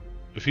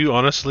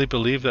honestly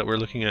believe that we're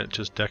looking at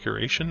just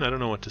decoration, I don't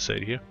know what to say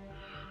to you.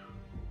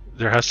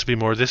 There has to be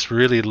more. This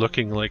really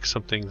looking like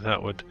something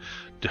that would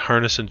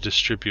harness and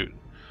distribute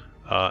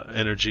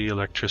energy,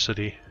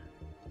 electricity.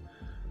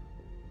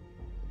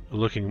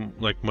 Looking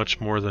like much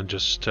more than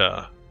just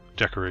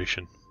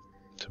decoration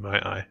to my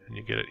eye, and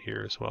you get it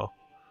here as well.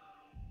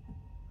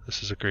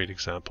 This is a great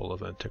example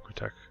of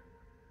Antiquitech.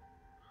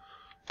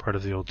 Part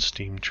of the old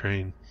steam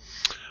train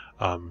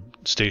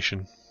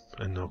station,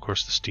 and of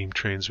course the steam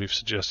trains we've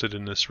suggested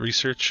in this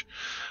research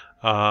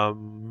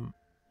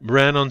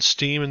ran on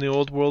steam in the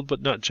old world,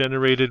 but not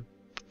generated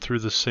through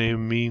the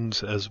same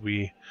means as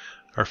we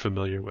are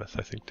familiar with.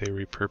 I think they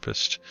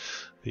repurposed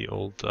the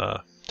old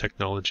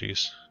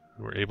technologies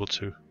and were able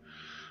to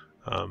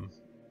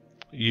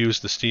use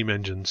the steam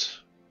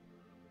engines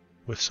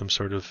with some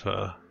sort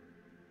of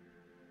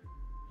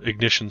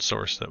ignition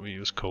source that we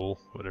use, coal,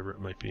 whatever it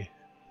might be.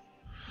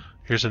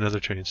 Here's another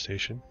train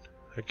station,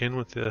 again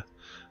with the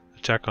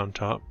tech on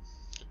top.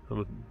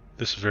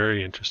 This is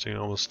very interesting,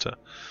 almost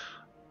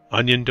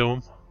onion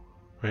dome,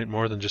 right?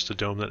 More than just a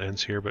dome that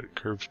ends here, but it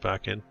curves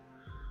back in.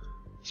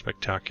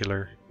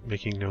 Spectacular,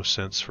 making no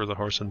sense for the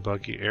horse and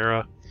buggy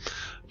era,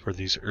 for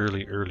these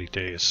early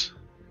days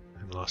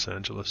in Los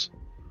Angeles.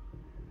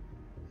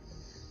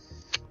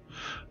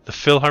 The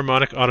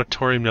Philharmonic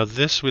Auditorium. Now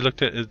this, we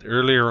looked at it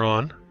earlier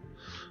on.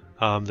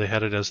 They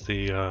had it as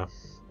the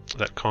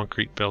that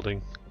concrete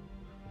building.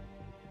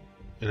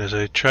 And as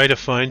I try to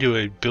find you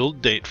a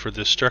build date for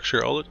this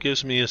structure, all it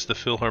gives me is the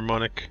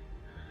Philharmonic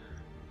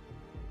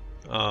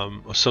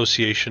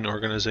Association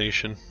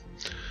organization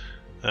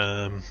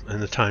and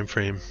the time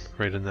frame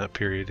right in that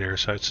period there.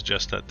 So I'd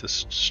suggest that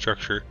this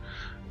structure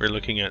we're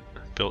looking at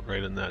built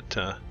right in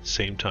that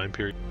same time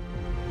period.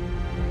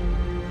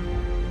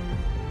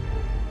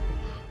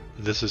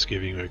 This is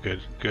giving you a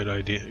good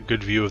idea,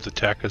 good view of the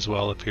tech as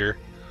well up here.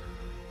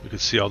 We can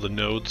see all the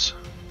nodes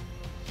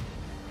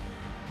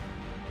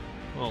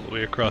all the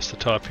way across the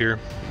top here.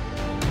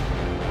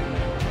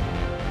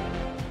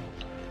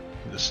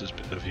 This is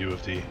a view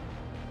of the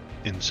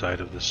inside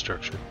of this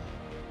structure.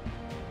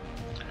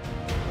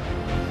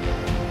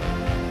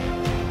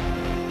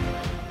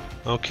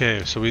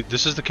 Okay, so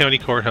this is the county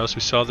courthouse.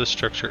 We saw this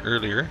structure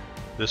earlier.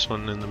 This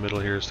one in the middle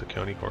here is the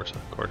county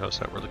courthouse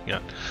that we're looking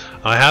at.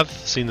 I have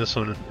seen this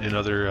one in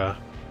other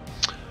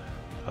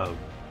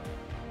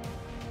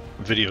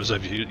videos.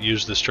 I've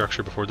used this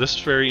structure before. This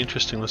is very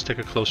interesting. Let's take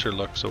a closer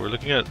look. So we're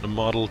looking at the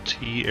Model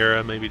T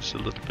era, maybe just a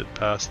little bit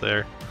past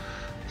there.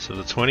 So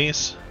the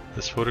 20s,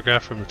 this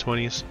photograph from the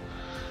 20s.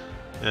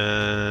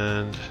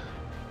 And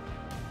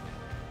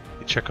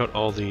you check out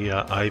all the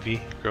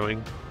ivy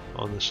growing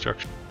on the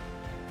structure.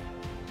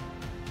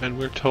 And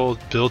we're told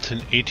built in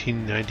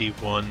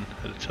 1891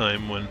 at a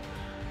time when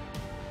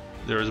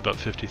there was about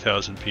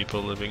 50,000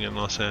 people living in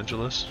Los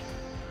Angeles.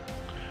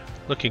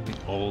 Looking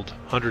old,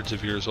 hundreds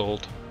of years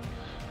old.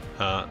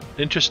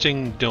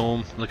 Interesting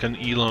dome, like an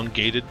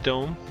elongated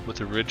dome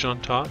with a ridge on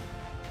top.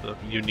 A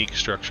unique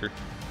structure.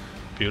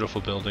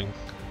 Beautiful building.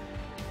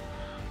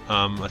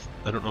 I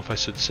don't know if I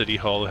said City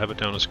Hall. I have it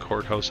down as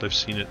courthouse. I've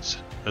seen it as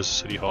a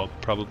City Hall.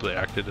 Probably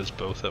acted as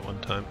both at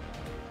one time.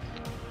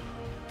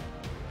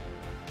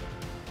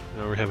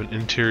 Now we have an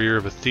interior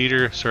of a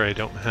theater. Sorry, I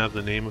don't have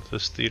the name of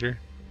this theater.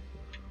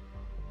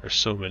 There's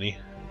so many.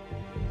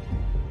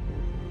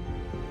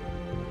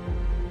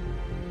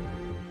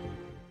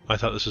 I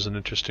thought this was an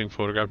interesting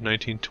photograph.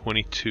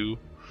 1922.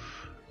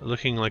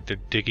 Looking like they're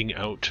digging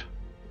out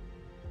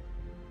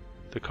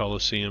the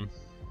Colosseum.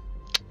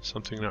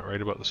 Something not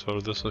right about this photo.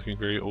 This looking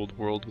very old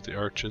world with the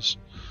arches.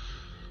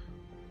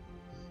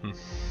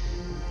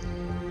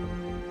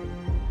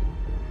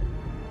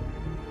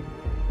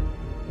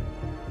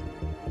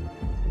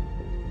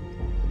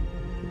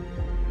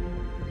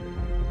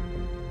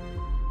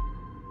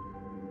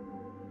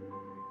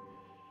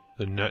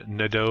 The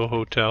Nadeau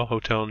Hotel,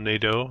 Hotel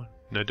Nadeau.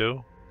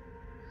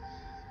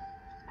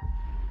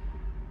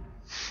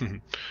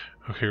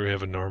 Okay, we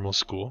have a normal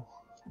school,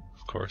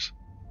 of course.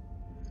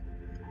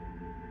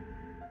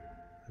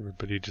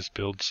 Everybody just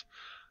builds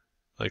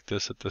like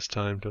this at this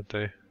time, don't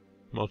they?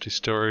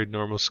 Multi-storied,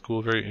 normal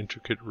school, very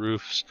intricate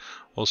roofs,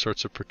 all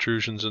sorts of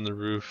protrusions in the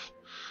roof,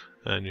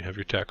 and you have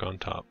your deck on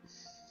top.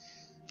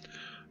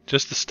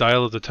 Just the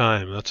style of the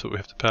time, that's what we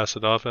have to pass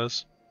it off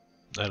as?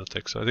 I don't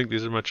think so. I think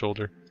these are much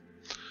older.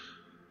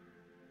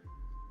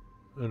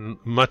 And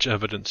much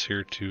evidence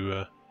here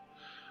to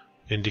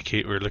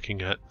indicate we're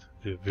looking at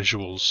the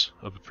visuals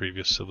of a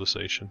previous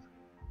civilization.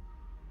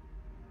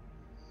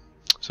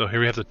 So here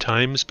we have the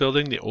Times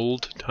building, the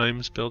old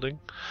Times building.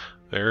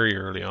 Very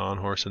early on,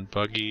 horse and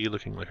buggy,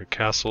 looking like a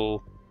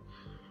castle.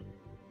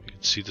 You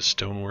can see the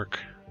stonework.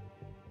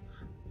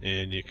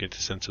 And you get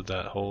a sense of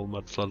that whole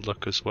mud flood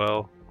look as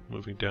well,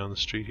 moving down the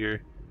street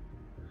here.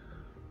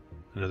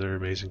 Another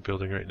amazing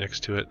building right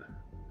next to it.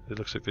 It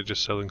looks like they're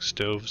just selling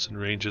stoves and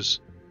ranges.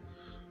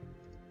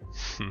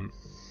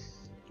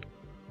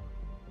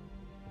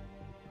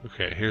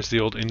 Okay, here's the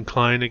old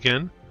incline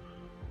again.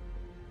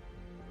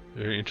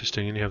 Very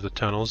interesting, and you have the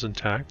tunnels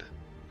intact.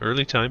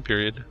 Early time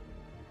period.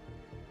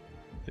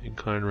 The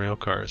incline rail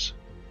cars.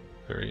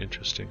 Very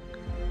interesting.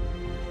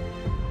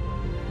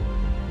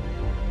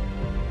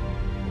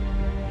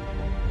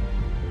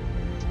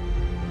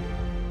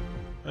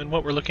 And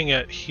what we're looking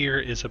at here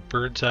is a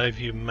bird's eye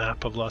view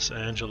map of Los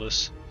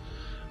Angeles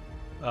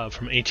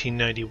from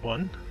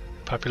 1891.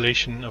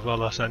 Population of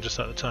Los Angeles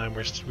at the time,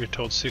 we're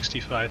told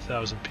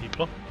 65,000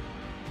 people.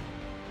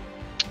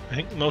 I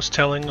think most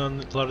telling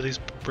on a lot of these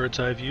bird's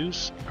eye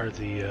views are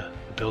the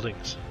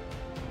buildings.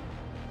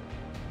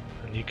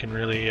 And you can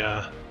really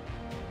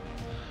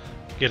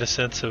get a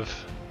sense of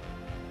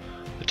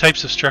the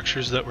types of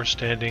structures that were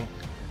standing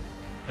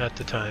at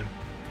the time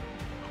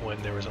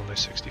when there was only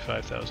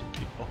 65,000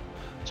 people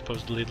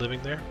supposedly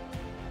living there.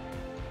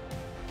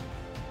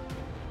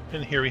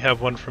 And here we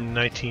have one from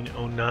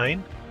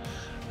 1909.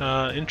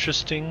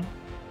 Interesting,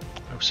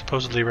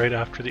 supposedly right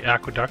after the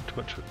aqueduct,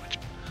 which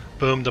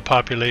boomed the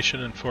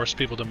population and forced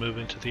people to move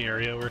into the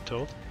area, we're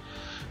told.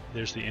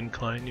 There's the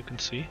incline you can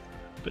see.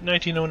 But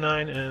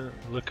 1909, and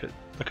look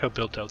how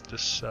built out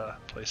this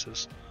place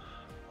is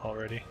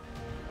already.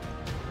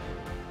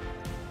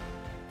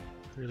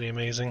 Really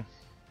amazing.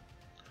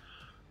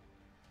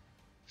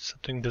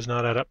 Something does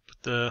not add up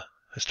with the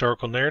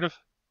historical narrative.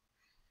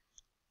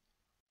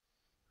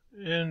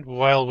 And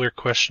while we're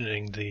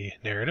questioning the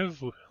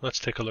narrative, let's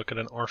take a look at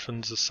an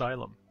orphan's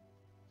asylum.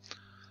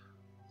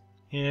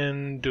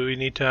 And do we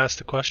need to ask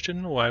the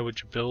question, why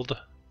would you build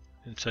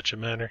in such a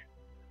manner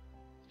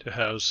to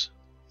house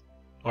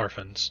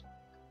orphans?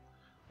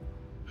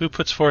 Who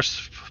puts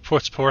forth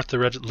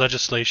the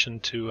legislation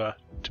to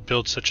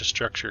build such a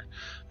structure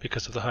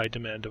because of the high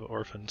demand of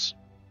orphans?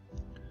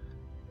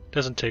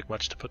 Doesn't take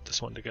much to put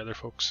this one together,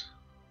 folks.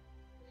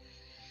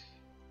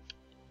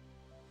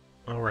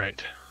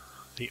 Alright,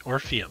 the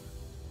Orpheum.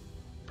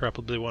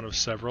 Probably one of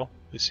several.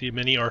 We see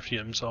many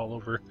Orpheums all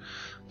over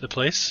the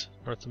place.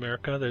 North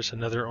America, there's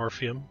another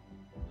Orpheum.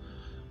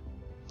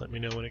 Let me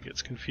know when it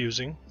gets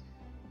confusing.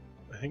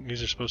 I think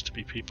these are supposed to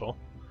be people.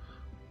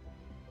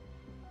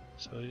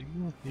 So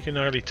you can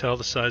already tell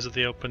the size of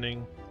the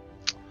opening,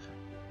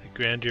 the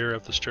grandeur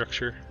of the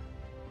structure.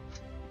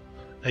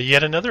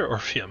 Yet another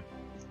Orpheum.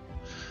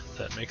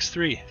 That makes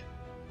 3.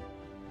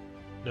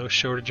 No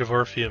shortage of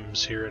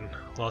Orpheums here in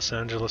Los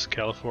Angeles,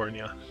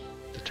 California,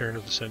 at the turn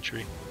of the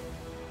century.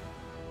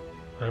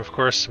 And of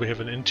course, we have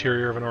an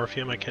interior of an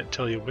Orpheum. I can't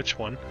tell you which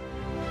one.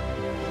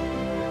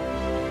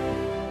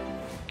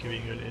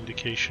 Giving you an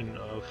indication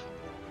of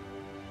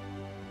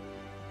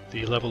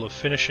the level of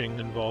finishing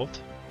involved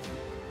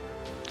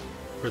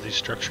for these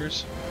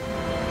structures.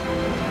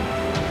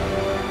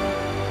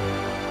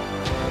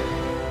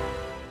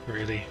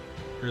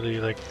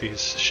 Really like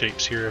these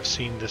shapes here. I've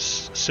seen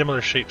this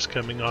similar shapes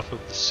coming off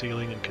of the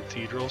ceiling in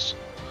cathedrals,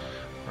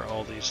 where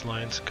all these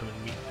lines come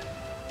and meet.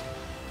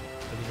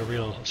 Having a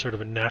real sort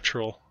of a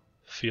natural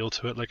feel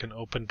to it, like an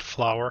opened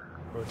flower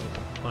or an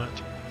open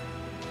plant.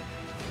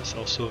 It's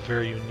also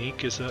very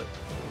unique. Is that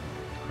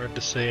hard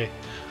to say? I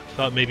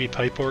thought maybe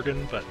pipe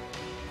organ, but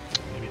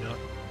maybe not.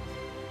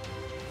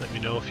 Let me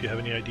know if you have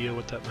any idea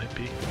what that might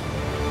be.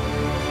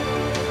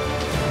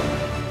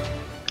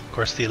 Of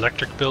course, the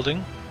electric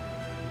building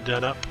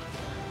done up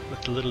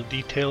with the little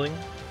detailing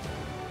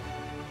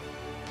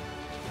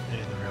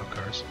and the rail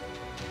cars.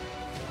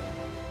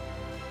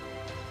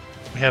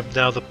 We have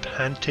now the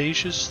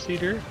Pantages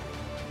Theatre,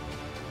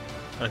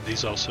 and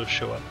these also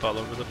show up all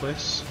over the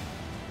place.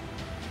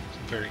 It's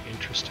a very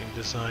interesting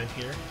design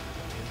here in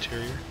the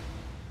interior.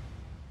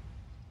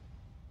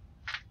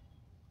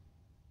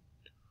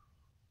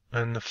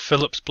 And the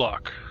Phillips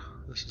Block.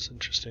 This is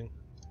interesting.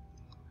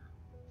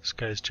 This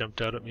guy's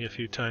jumped out at me a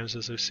few times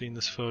as I've seen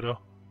this photo.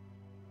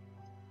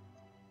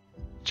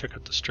 Check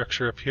out the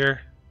structure up here.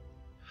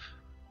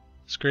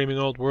 Screaming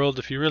old world.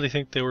 If you really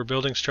think they were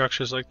building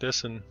structures like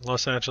this in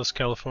Los Angeles,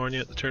 California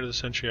at the turn of the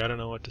century, I don't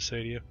know what to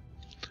say to you.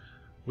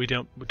 We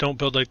don't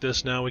build like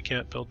this now. We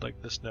can't build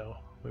like this now.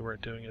 We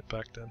weren't doing it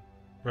back then.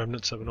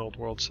 Remnants of an old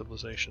world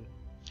civilization.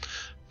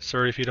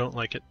 Sorry if you don't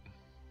like it,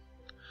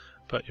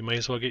 but you might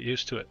as well get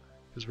used to it,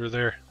 because we're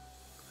there.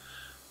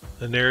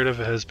 The narrative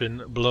has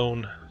been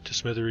blown to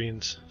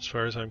smithereens as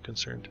far as I'm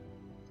concerned.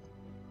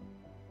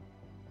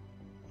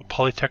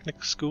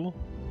 Polytechnic School.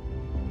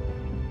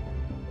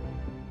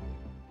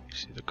 You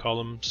see the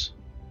columns,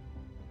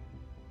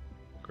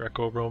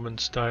 Greco-Roman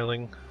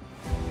styling.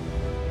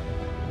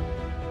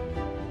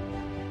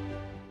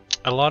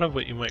 A lot of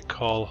what you might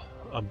call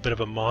a bit of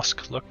a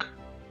mosque look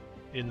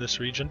in this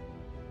region.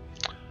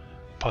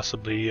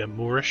 Possibly a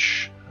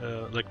Moorish,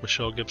 like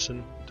Michelle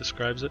Gibson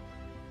describes it.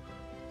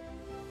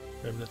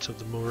 Remnants of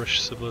the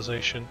Moorish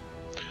civilization.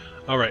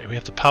 Alright, we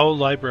have the Powell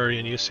Library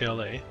in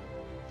UCLA.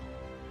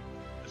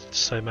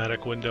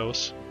 Cymatic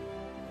windows.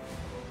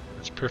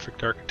 It's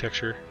perfect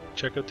architecture.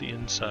 Check out the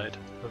inside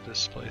of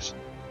this place.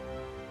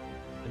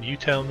 And you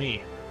tell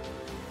me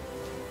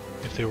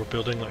if they were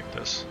building like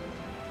this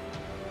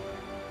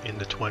in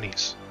the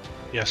 20s.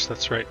 Yes,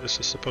 that's right. This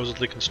is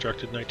supposedly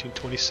constructed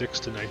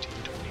 1926 to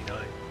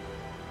 1929.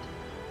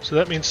 So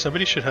that means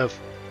somebody should have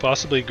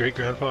possibly a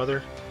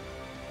great-grandfather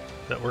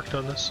that worked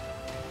on this.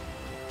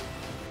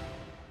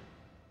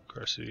 Of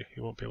course, you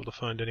won't be able to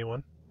find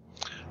anyone.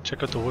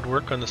 Check out the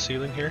woodwork on the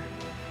ceiling here.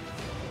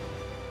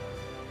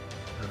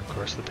 And of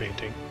course the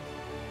painting.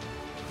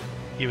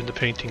 Even the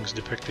paintings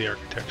depict the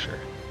architecture.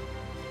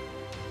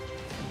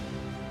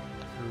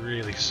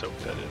 Really soak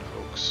that in,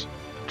 folks,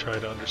 and try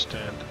to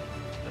understand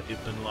that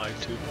you've been lied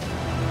to.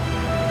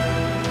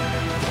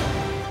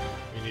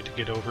 You need to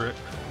get over it.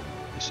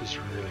 This is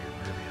really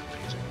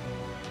amazing.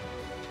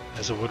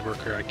 As a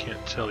woodworker, I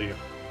can't tell you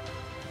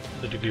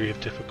the degree of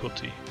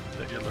difficulty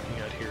that you're looking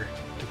at here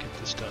to get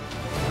this done.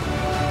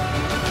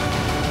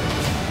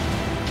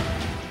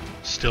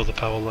 Still the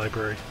Powell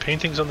Library.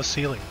 Paintings on the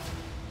ceiling.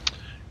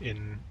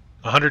 In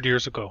 100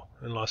 years ago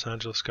in Los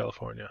Angeles,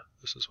 California,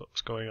 this is what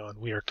was going on,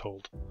 we are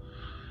told.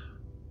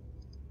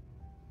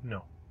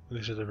 No,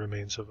 these are the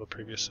remains of a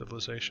previous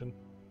civilization.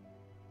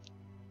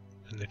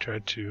 And they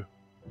tried to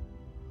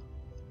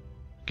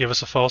give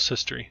us a false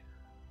history,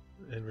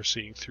 and we're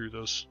seeing through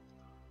those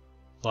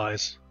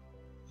lies.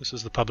 This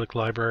is the public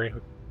library,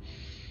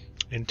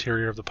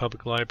 interior of the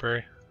public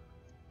library.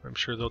 I'm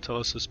sure they'll tell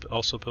us it's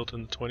also built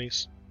in the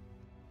 20s.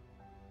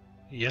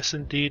 Yes,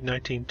 indeed,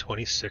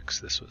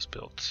 1926 this was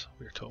built,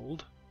 we're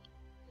told.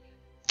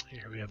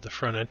 Here we have the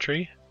front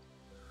entry.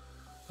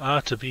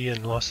 To be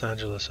in Los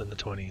Angeles in the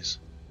 20s,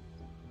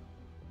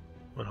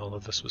 when all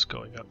of this was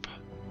going up.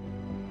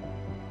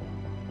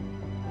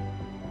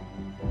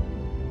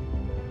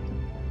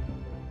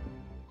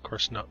 Of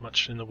course, not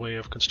much in the way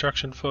of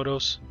construction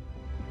photos.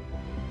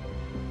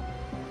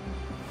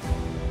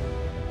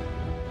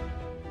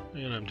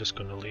 And I'm just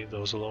going to leave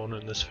those alone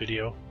in this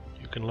video.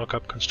 You can look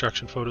up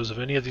construction photos of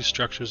any of these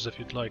structures if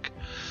you'd like,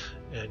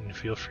 and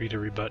feel free to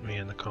rebut me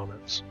in the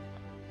comments.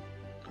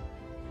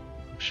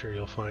 I'm sure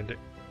you'll find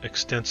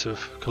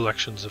extensive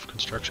collections of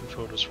construction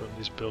photos from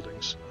these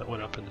buildings that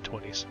went up in the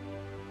 20s.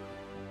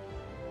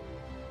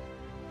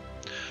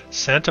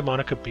 Santa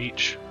Monica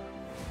Beach.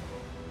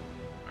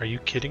 Are you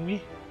kidding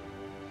me?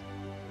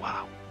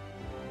 Wow.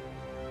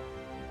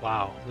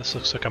 Wow, this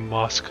looks like a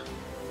mosque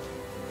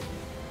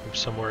from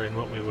somewhere in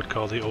what we would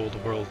call the old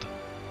world.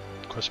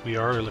 Of course, we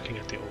are looking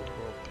at the old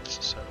world, but this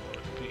is Santa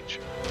Monica Beach.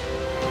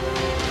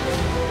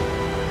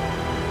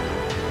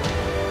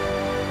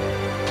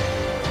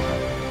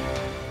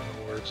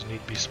 Doesn't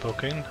need to be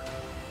spoken.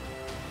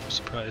 No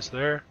surprise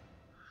there.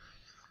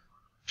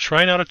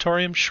 Shrine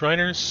Auditorium,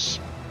 Shriners.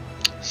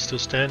 Still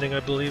standing, I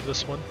believe,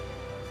 this one.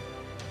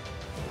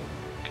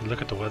 You can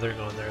look at the weathering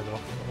on there though,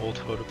 old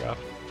photograph.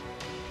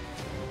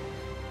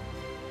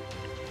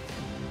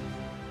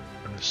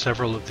 And there's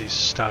several of these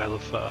style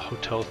of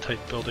hotel type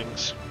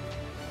buildings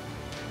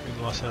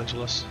in Los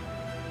Angeles.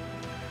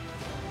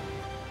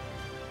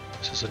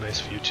 This is a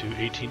nice view too,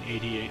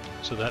 1888,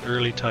 so that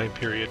early time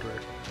period where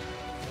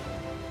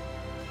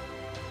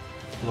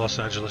Los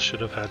Angeles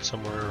should have had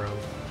somewhere around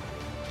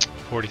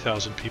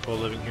 40,000 people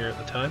living here at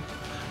the time.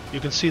 You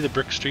can see the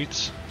brick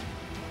streets,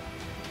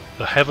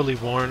 the heavily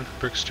worn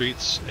brick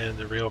streets and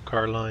the rail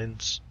car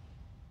lines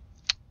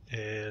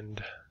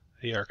and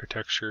the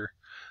architecture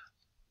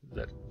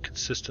that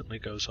consistently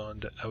goes on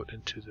to out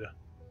into the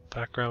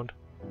background.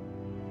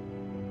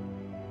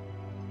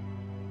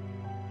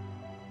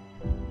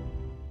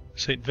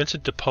 St.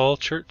 Vincent de Paul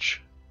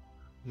Church.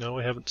 No,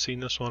 I haven't seen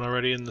this one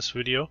already in this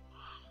video.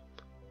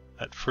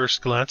 At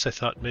first glance I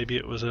thought maybe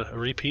it was a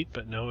repeat,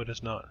 but no, it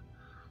is not.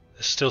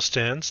 This still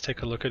stands.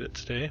 Take a look at it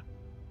today.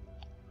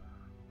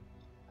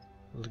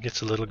 It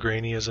gets a little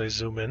grainy as I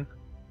zoom in.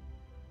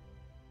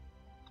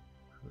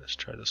 Let's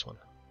try this one.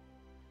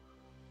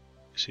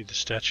 You see the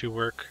statue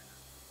work,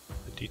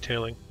 the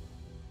detailing,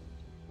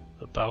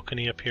 the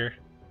balcony up here.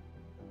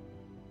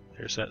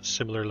 There's that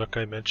similar look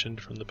I mentioned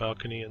from the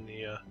balcony in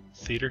the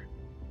theater.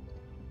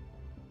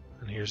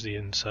 And here's the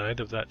inside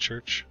of that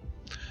church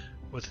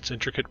with its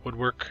intricate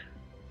woodwork,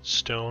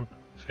 stone,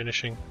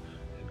 finishing,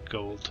 and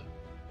gold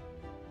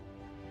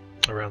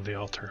around the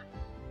altar.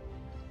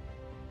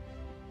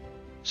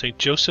 St.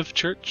 Joseph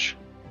Church,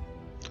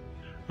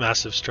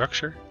 massive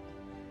structure.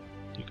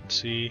 You can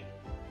see,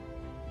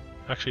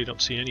 actually you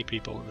don't see any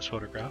people in this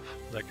photograph.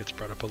 That gets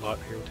brought up a lot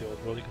here with the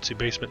old world. You can see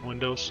basement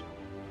windows.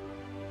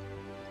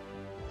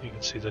 You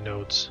can see the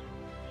nodes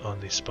on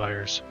these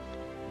spires,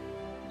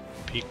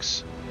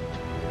 peaks.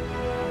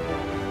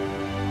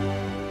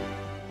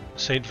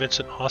 St.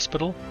 Vincent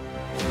Hospital.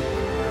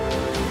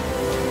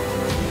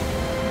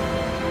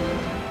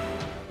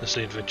 The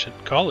St.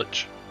 Vincent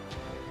College.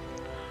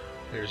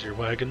 There's your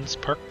wagons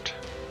parked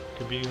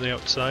conveniently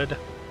outside.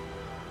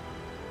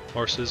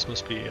 Horses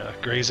must be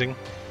grazing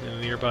in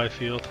a nearby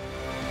field.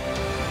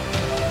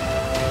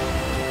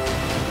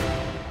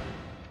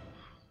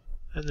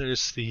 And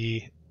there's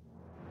the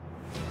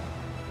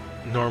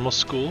normal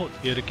school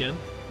yet again.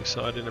 We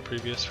saw it in a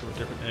previous, from a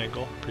different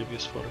angle,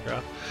 previous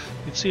photograph.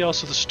 You can see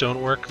also the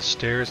stonework, the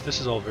stairs. This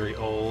is all very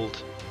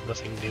old.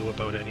 Nothing new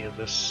about any of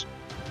this.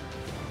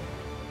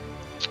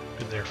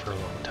 Been there for a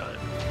long time.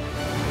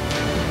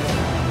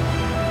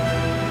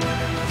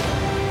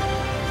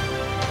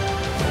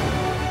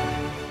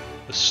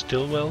 The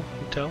Stillwell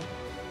Hotel.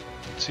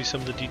 You can see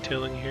some of the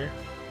detailing here.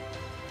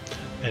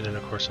 And then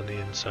of course on the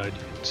inside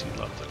you can see a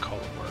lot of the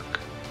column work,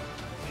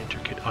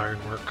 intricate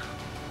ironwork,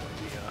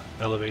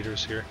 the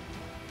elevators here.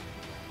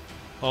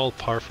 All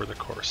par for the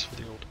course for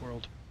the old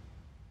world.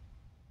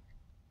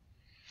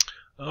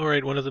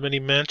 Alright, one of the many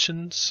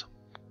mansions.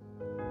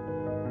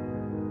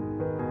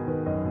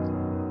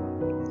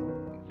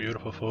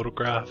 Beautiful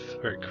photograph,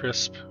 very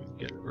crisp. We can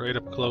get right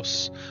up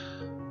close.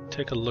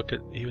 Take a look at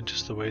even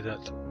just the way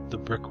that the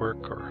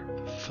brickwork or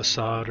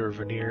facade or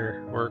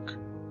veneer work.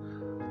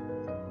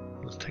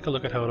 Let's take a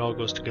look at how it all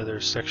goes together.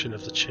 A section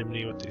of the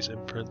chimney with these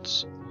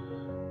imprints.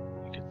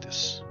 You get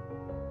this.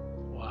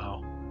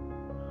 Wow.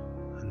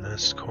 And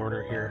this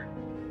corner here.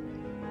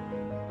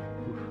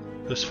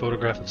 This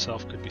photograph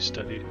itself could be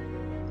studied.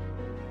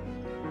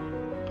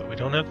 But we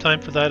don't have time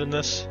for that in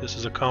this. This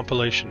is a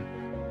compilation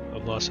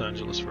of Los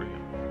Angeles for you.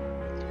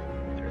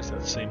 There's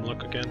that same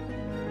look again.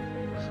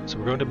 So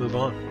we're going to move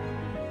on.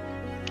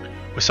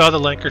 We saw the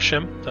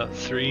Lancashire, that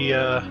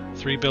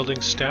three building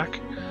stack.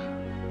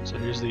 So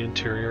here's the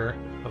interior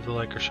of the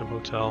Lancashire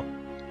Hotel.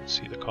 You can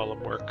see the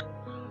column work.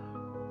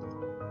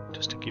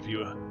 Just to give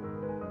you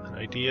an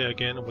idea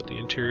again of what the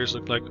interiors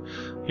look like.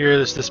 Here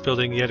is this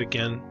building yet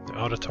again, the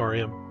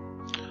auditorium.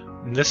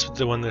 And this is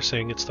the one they're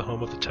saying it's the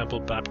home of the Temple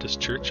Baptist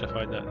Church. I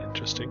find that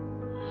interesting.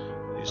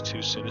 These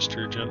two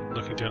sinister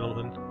looking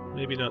gentlemen.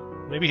 Maybe not.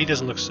 Maybe he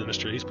doesn't look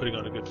sinister. He's putting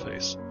on a good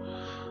face.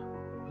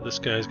 But this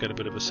guy's got a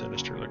bit of a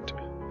sinister look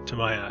to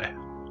my eye.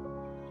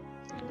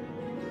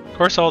 Of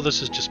course, all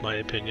this is just my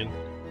opinion.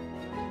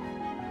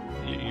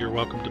 You're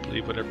welcome to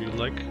believe whatever you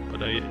like,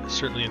 but I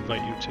certainly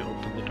invite you to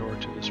open the door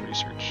to this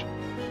research.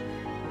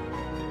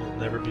 You'll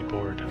never be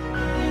bored.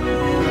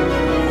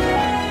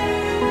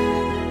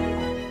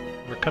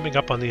 We're coming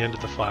up on the end of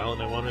the file,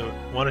 and I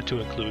wanted to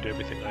include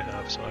everything I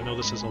have. So I know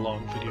this is a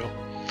long video,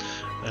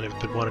 and I've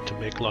been wanting to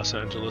make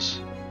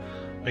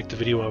the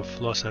video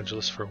of Los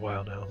Angeles for a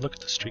while now. Look at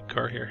the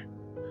streetcar here,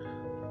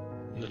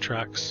 and the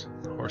tracks,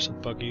 the horse and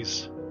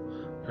buggies.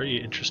 Very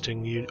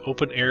interesting,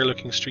 open air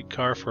looking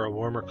streetcar for a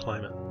warmer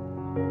climate.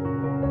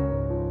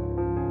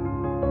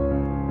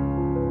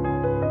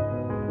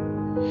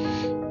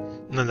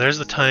 And then there's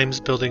the Times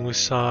building we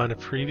saw in a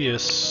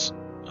previous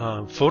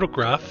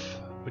photograph.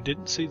 We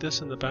didn't see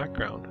this in the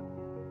background.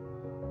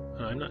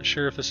 I'm not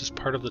sure if this is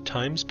part of the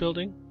Times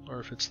building or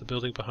if it's the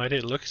building behind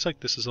it. It looks like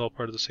this is all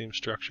part of the same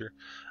structure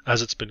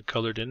as it's been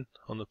colored in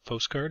on the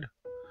postcard.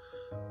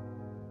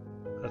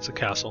 That's a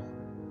castle.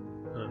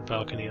 A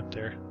balcony up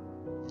there.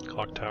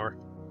 Clock tower.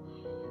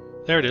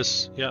 There it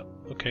is. Yeah,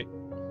 okay.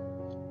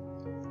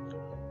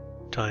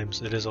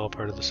 Times. It is all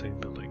part of the same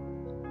building.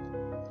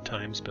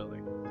 Times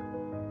building.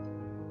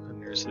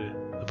 And there's the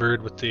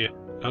bird with the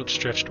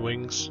outstretched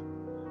wings.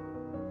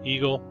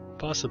 Eagle,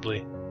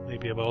 possibly.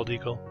 Maybe a bald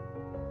eagle.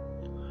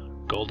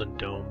 Golden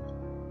Dome.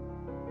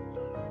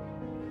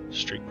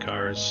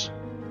 Streetcars.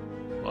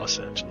 Los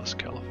Angeles,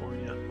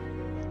 California.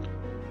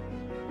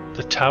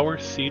 The Tower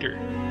Theater.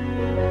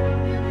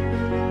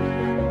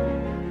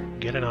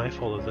 Get an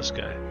eyeful of this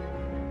guy.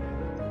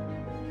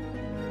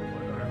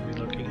 What are we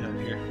looking at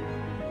here?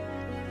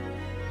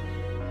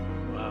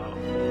 Wow.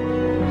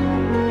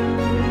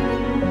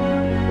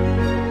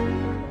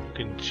 You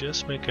can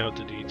just make out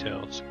the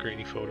detail. It's a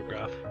grainy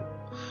photograph.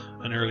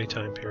 An early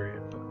time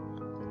period.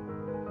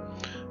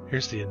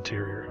 Here's the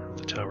interior of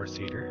the Tower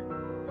Theater.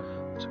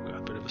 So we've got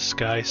a bit of a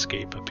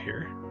skyscape up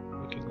here,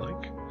 looking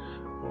like.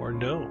 Or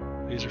no,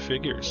 these are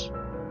figures.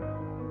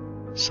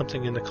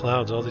 Something in the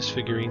clouds, all these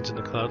figurines in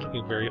the cloud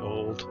looking very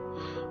old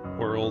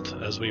world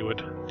as we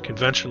would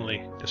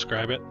conventionally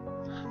describe it.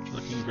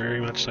 Looking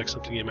very much like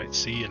something you might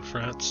see in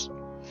France,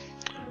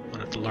 one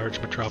of the large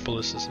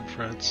metropolises in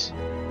France.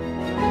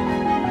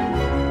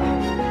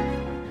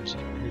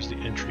 Here's the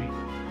entry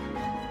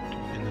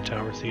in the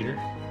Tower Theater.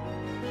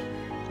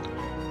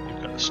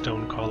 You've got the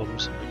stone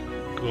columns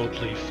and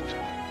gold-leafed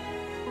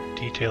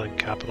detailing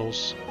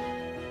capitals.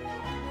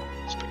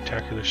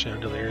 Spectacular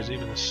chandeliers,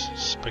 even this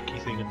spiky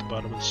thing at the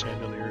bottom of the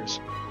chandelier is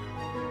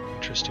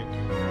interesting.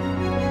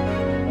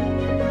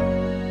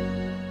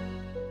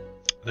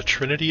 The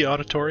Trinity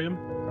Auditorium.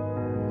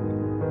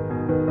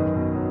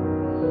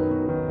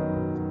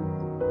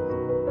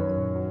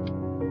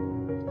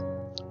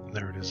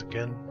 There it is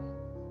again.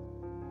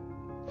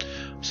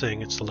 I'm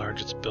saying it's the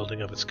largest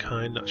building of its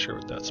kind, not sure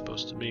what that's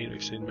supposed to mean.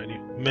 We've seen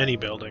many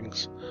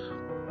buildings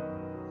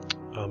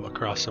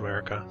across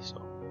America,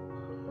 so.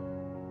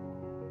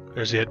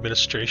 There's the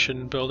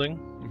administrative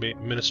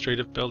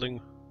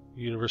building,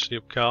 University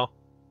of Cal,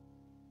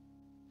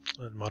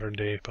 and modern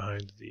day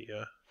behind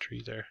the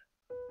tree there.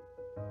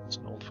 It's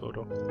an old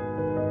photo.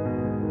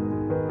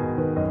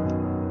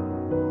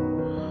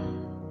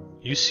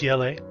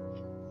 UCLA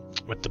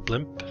with the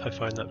blimp, I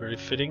find that very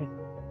fitting.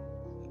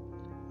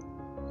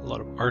 A lot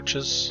of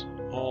arches,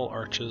 all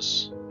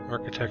arches.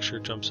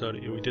 Architecture jumps out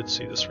at you. We did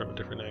see this from a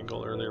different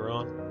angle earlier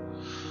on.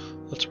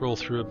 Let's roll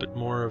through a bit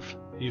more of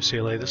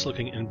UCLA. This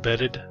looking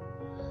embedded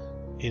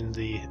in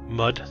the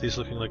mud. These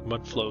looking like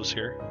mud flows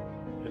here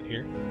and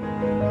here.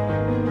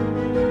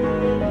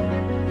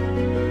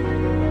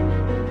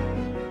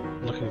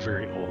 Looking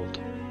very old.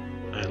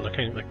 And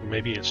looking like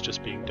maybe it's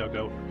just being dug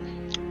out,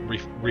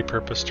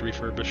 repurposed,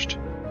 refurbished.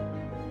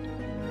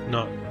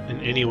 Not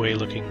in any way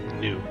looking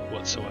new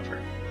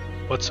whatsoever.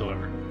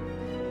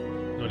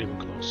 Not even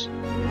close.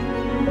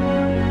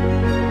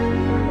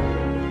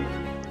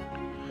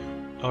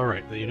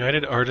 Alright, the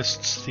United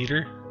Artists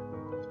Theatre.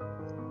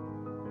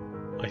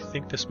 I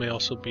think this may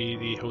also be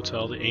the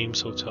hotel, the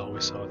Ames Hotel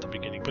we saw at the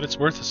beginning, but it's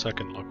worth a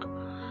second look,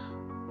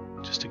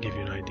 just to give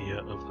you an idea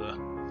of the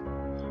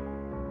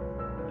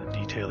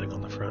detailing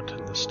on the front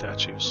and the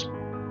statues.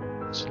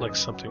 It's like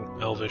something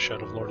elvish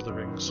out of Lord of the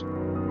Rings.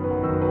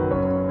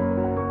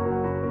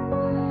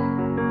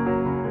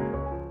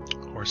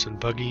 Horse and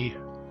buggy,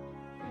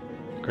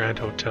 Grand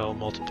Hotel,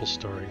 multiple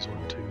stories.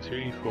 1, 2,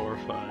 3, 4,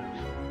 5.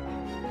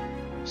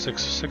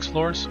 Six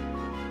floors?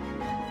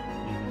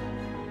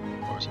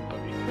 Horse and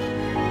buggy.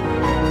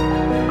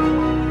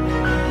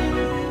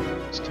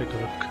 Let's take a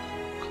look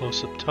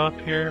close up top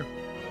here.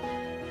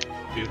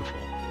 Beautiful,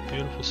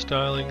 beautiful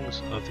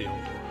stylings of the old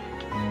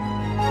world.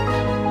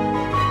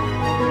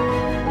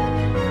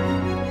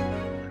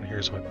 And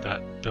here's what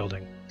that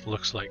building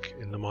looks like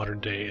in the modern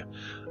day.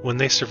 When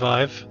they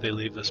survive, they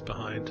leave this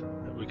behind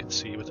that we can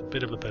see with a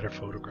bit of a better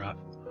photograph,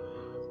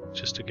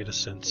 just to get a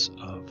sense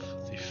of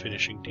the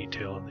finishing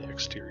detail on the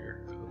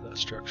exterior of that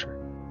structure.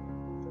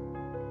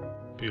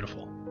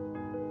 Beautiful.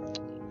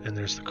 And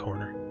there's the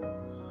corner.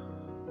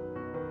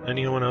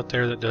 Anyone out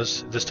there that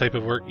does this type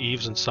of work,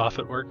 eaves and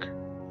soffit work,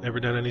 ever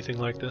done anything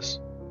like this?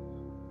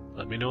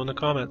 Let me know in the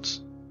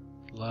comments.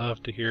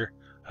 Love to hear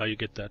how you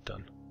get that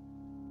done.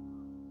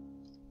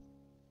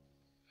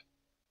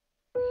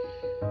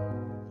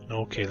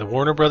 Okay, the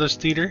Warner Brothers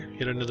Theater,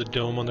 yet another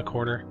dome on the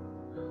corner,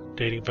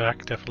 dating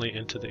back definitely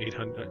into the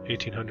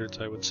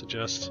 1800s, I would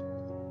suggest.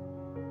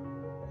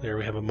 There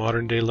we have a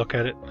modern day look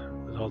at it,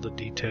 with all the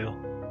detail.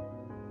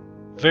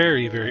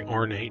 Very, very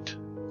ornate.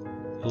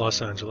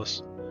 Los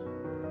Angeles.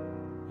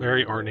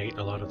 Very ornate,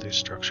 a lot of these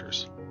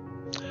structures.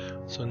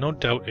 So no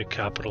doubt a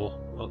capital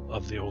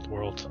of the old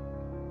world,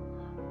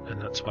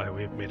 and that's why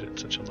we've made it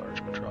such a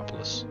large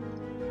metropolis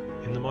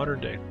in the modern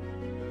day.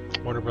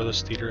 Warner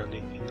Brothers Theater on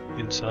the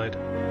inside.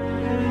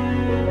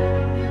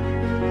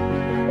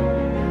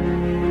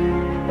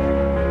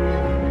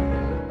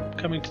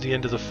 Coming to the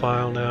end of the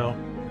file now.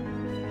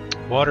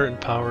 Water and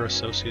Power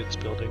Associates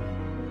building.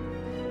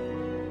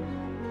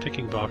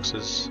 Ticking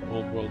boxes,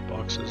 old world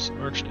boxes,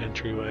 arched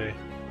entryway,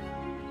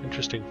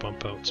 interesting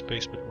bump outs,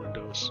 basement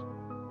windows.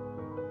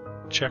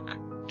 Check,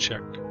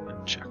 check,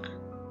 and check.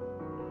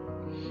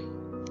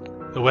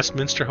 The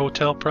Westminster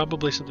Hotel,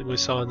 probably something we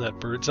saw in that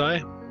bird's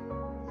eye.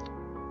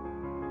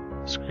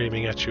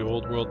 Screaming at you,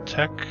 old world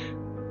tech.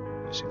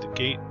 You see the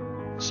gate,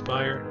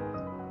 spire.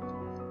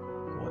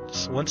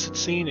 Once it's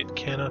seen, it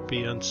cannot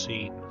be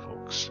unseen,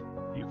 folks.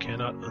 You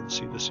cannot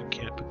unsee this. You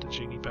can't put the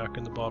genie back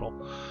in the bottle.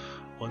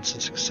 Once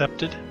it's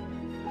accepted,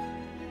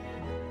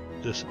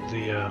 the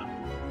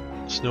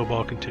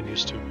snowball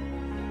continues to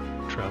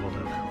travel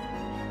down.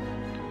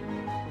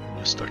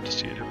 You'll start to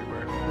see it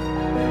everywhere.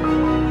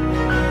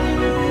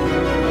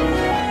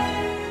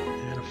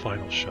 And a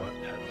final shot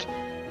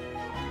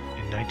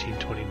in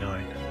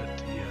 1929 at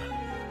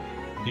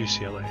the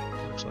UCLA,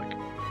 looks like.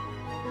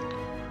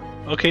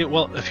 Okay,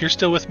 well, if you're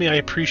still with me, I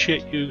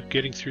appreciate you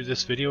getting through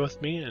this video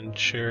with me and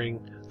sharing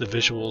the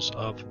visuals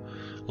of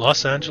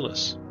Los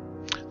Angeles,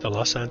 the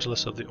Los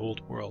Angeles of the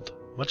old world.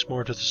 Much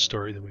more to the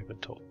story than we've been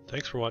told.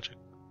 Thanks for watching.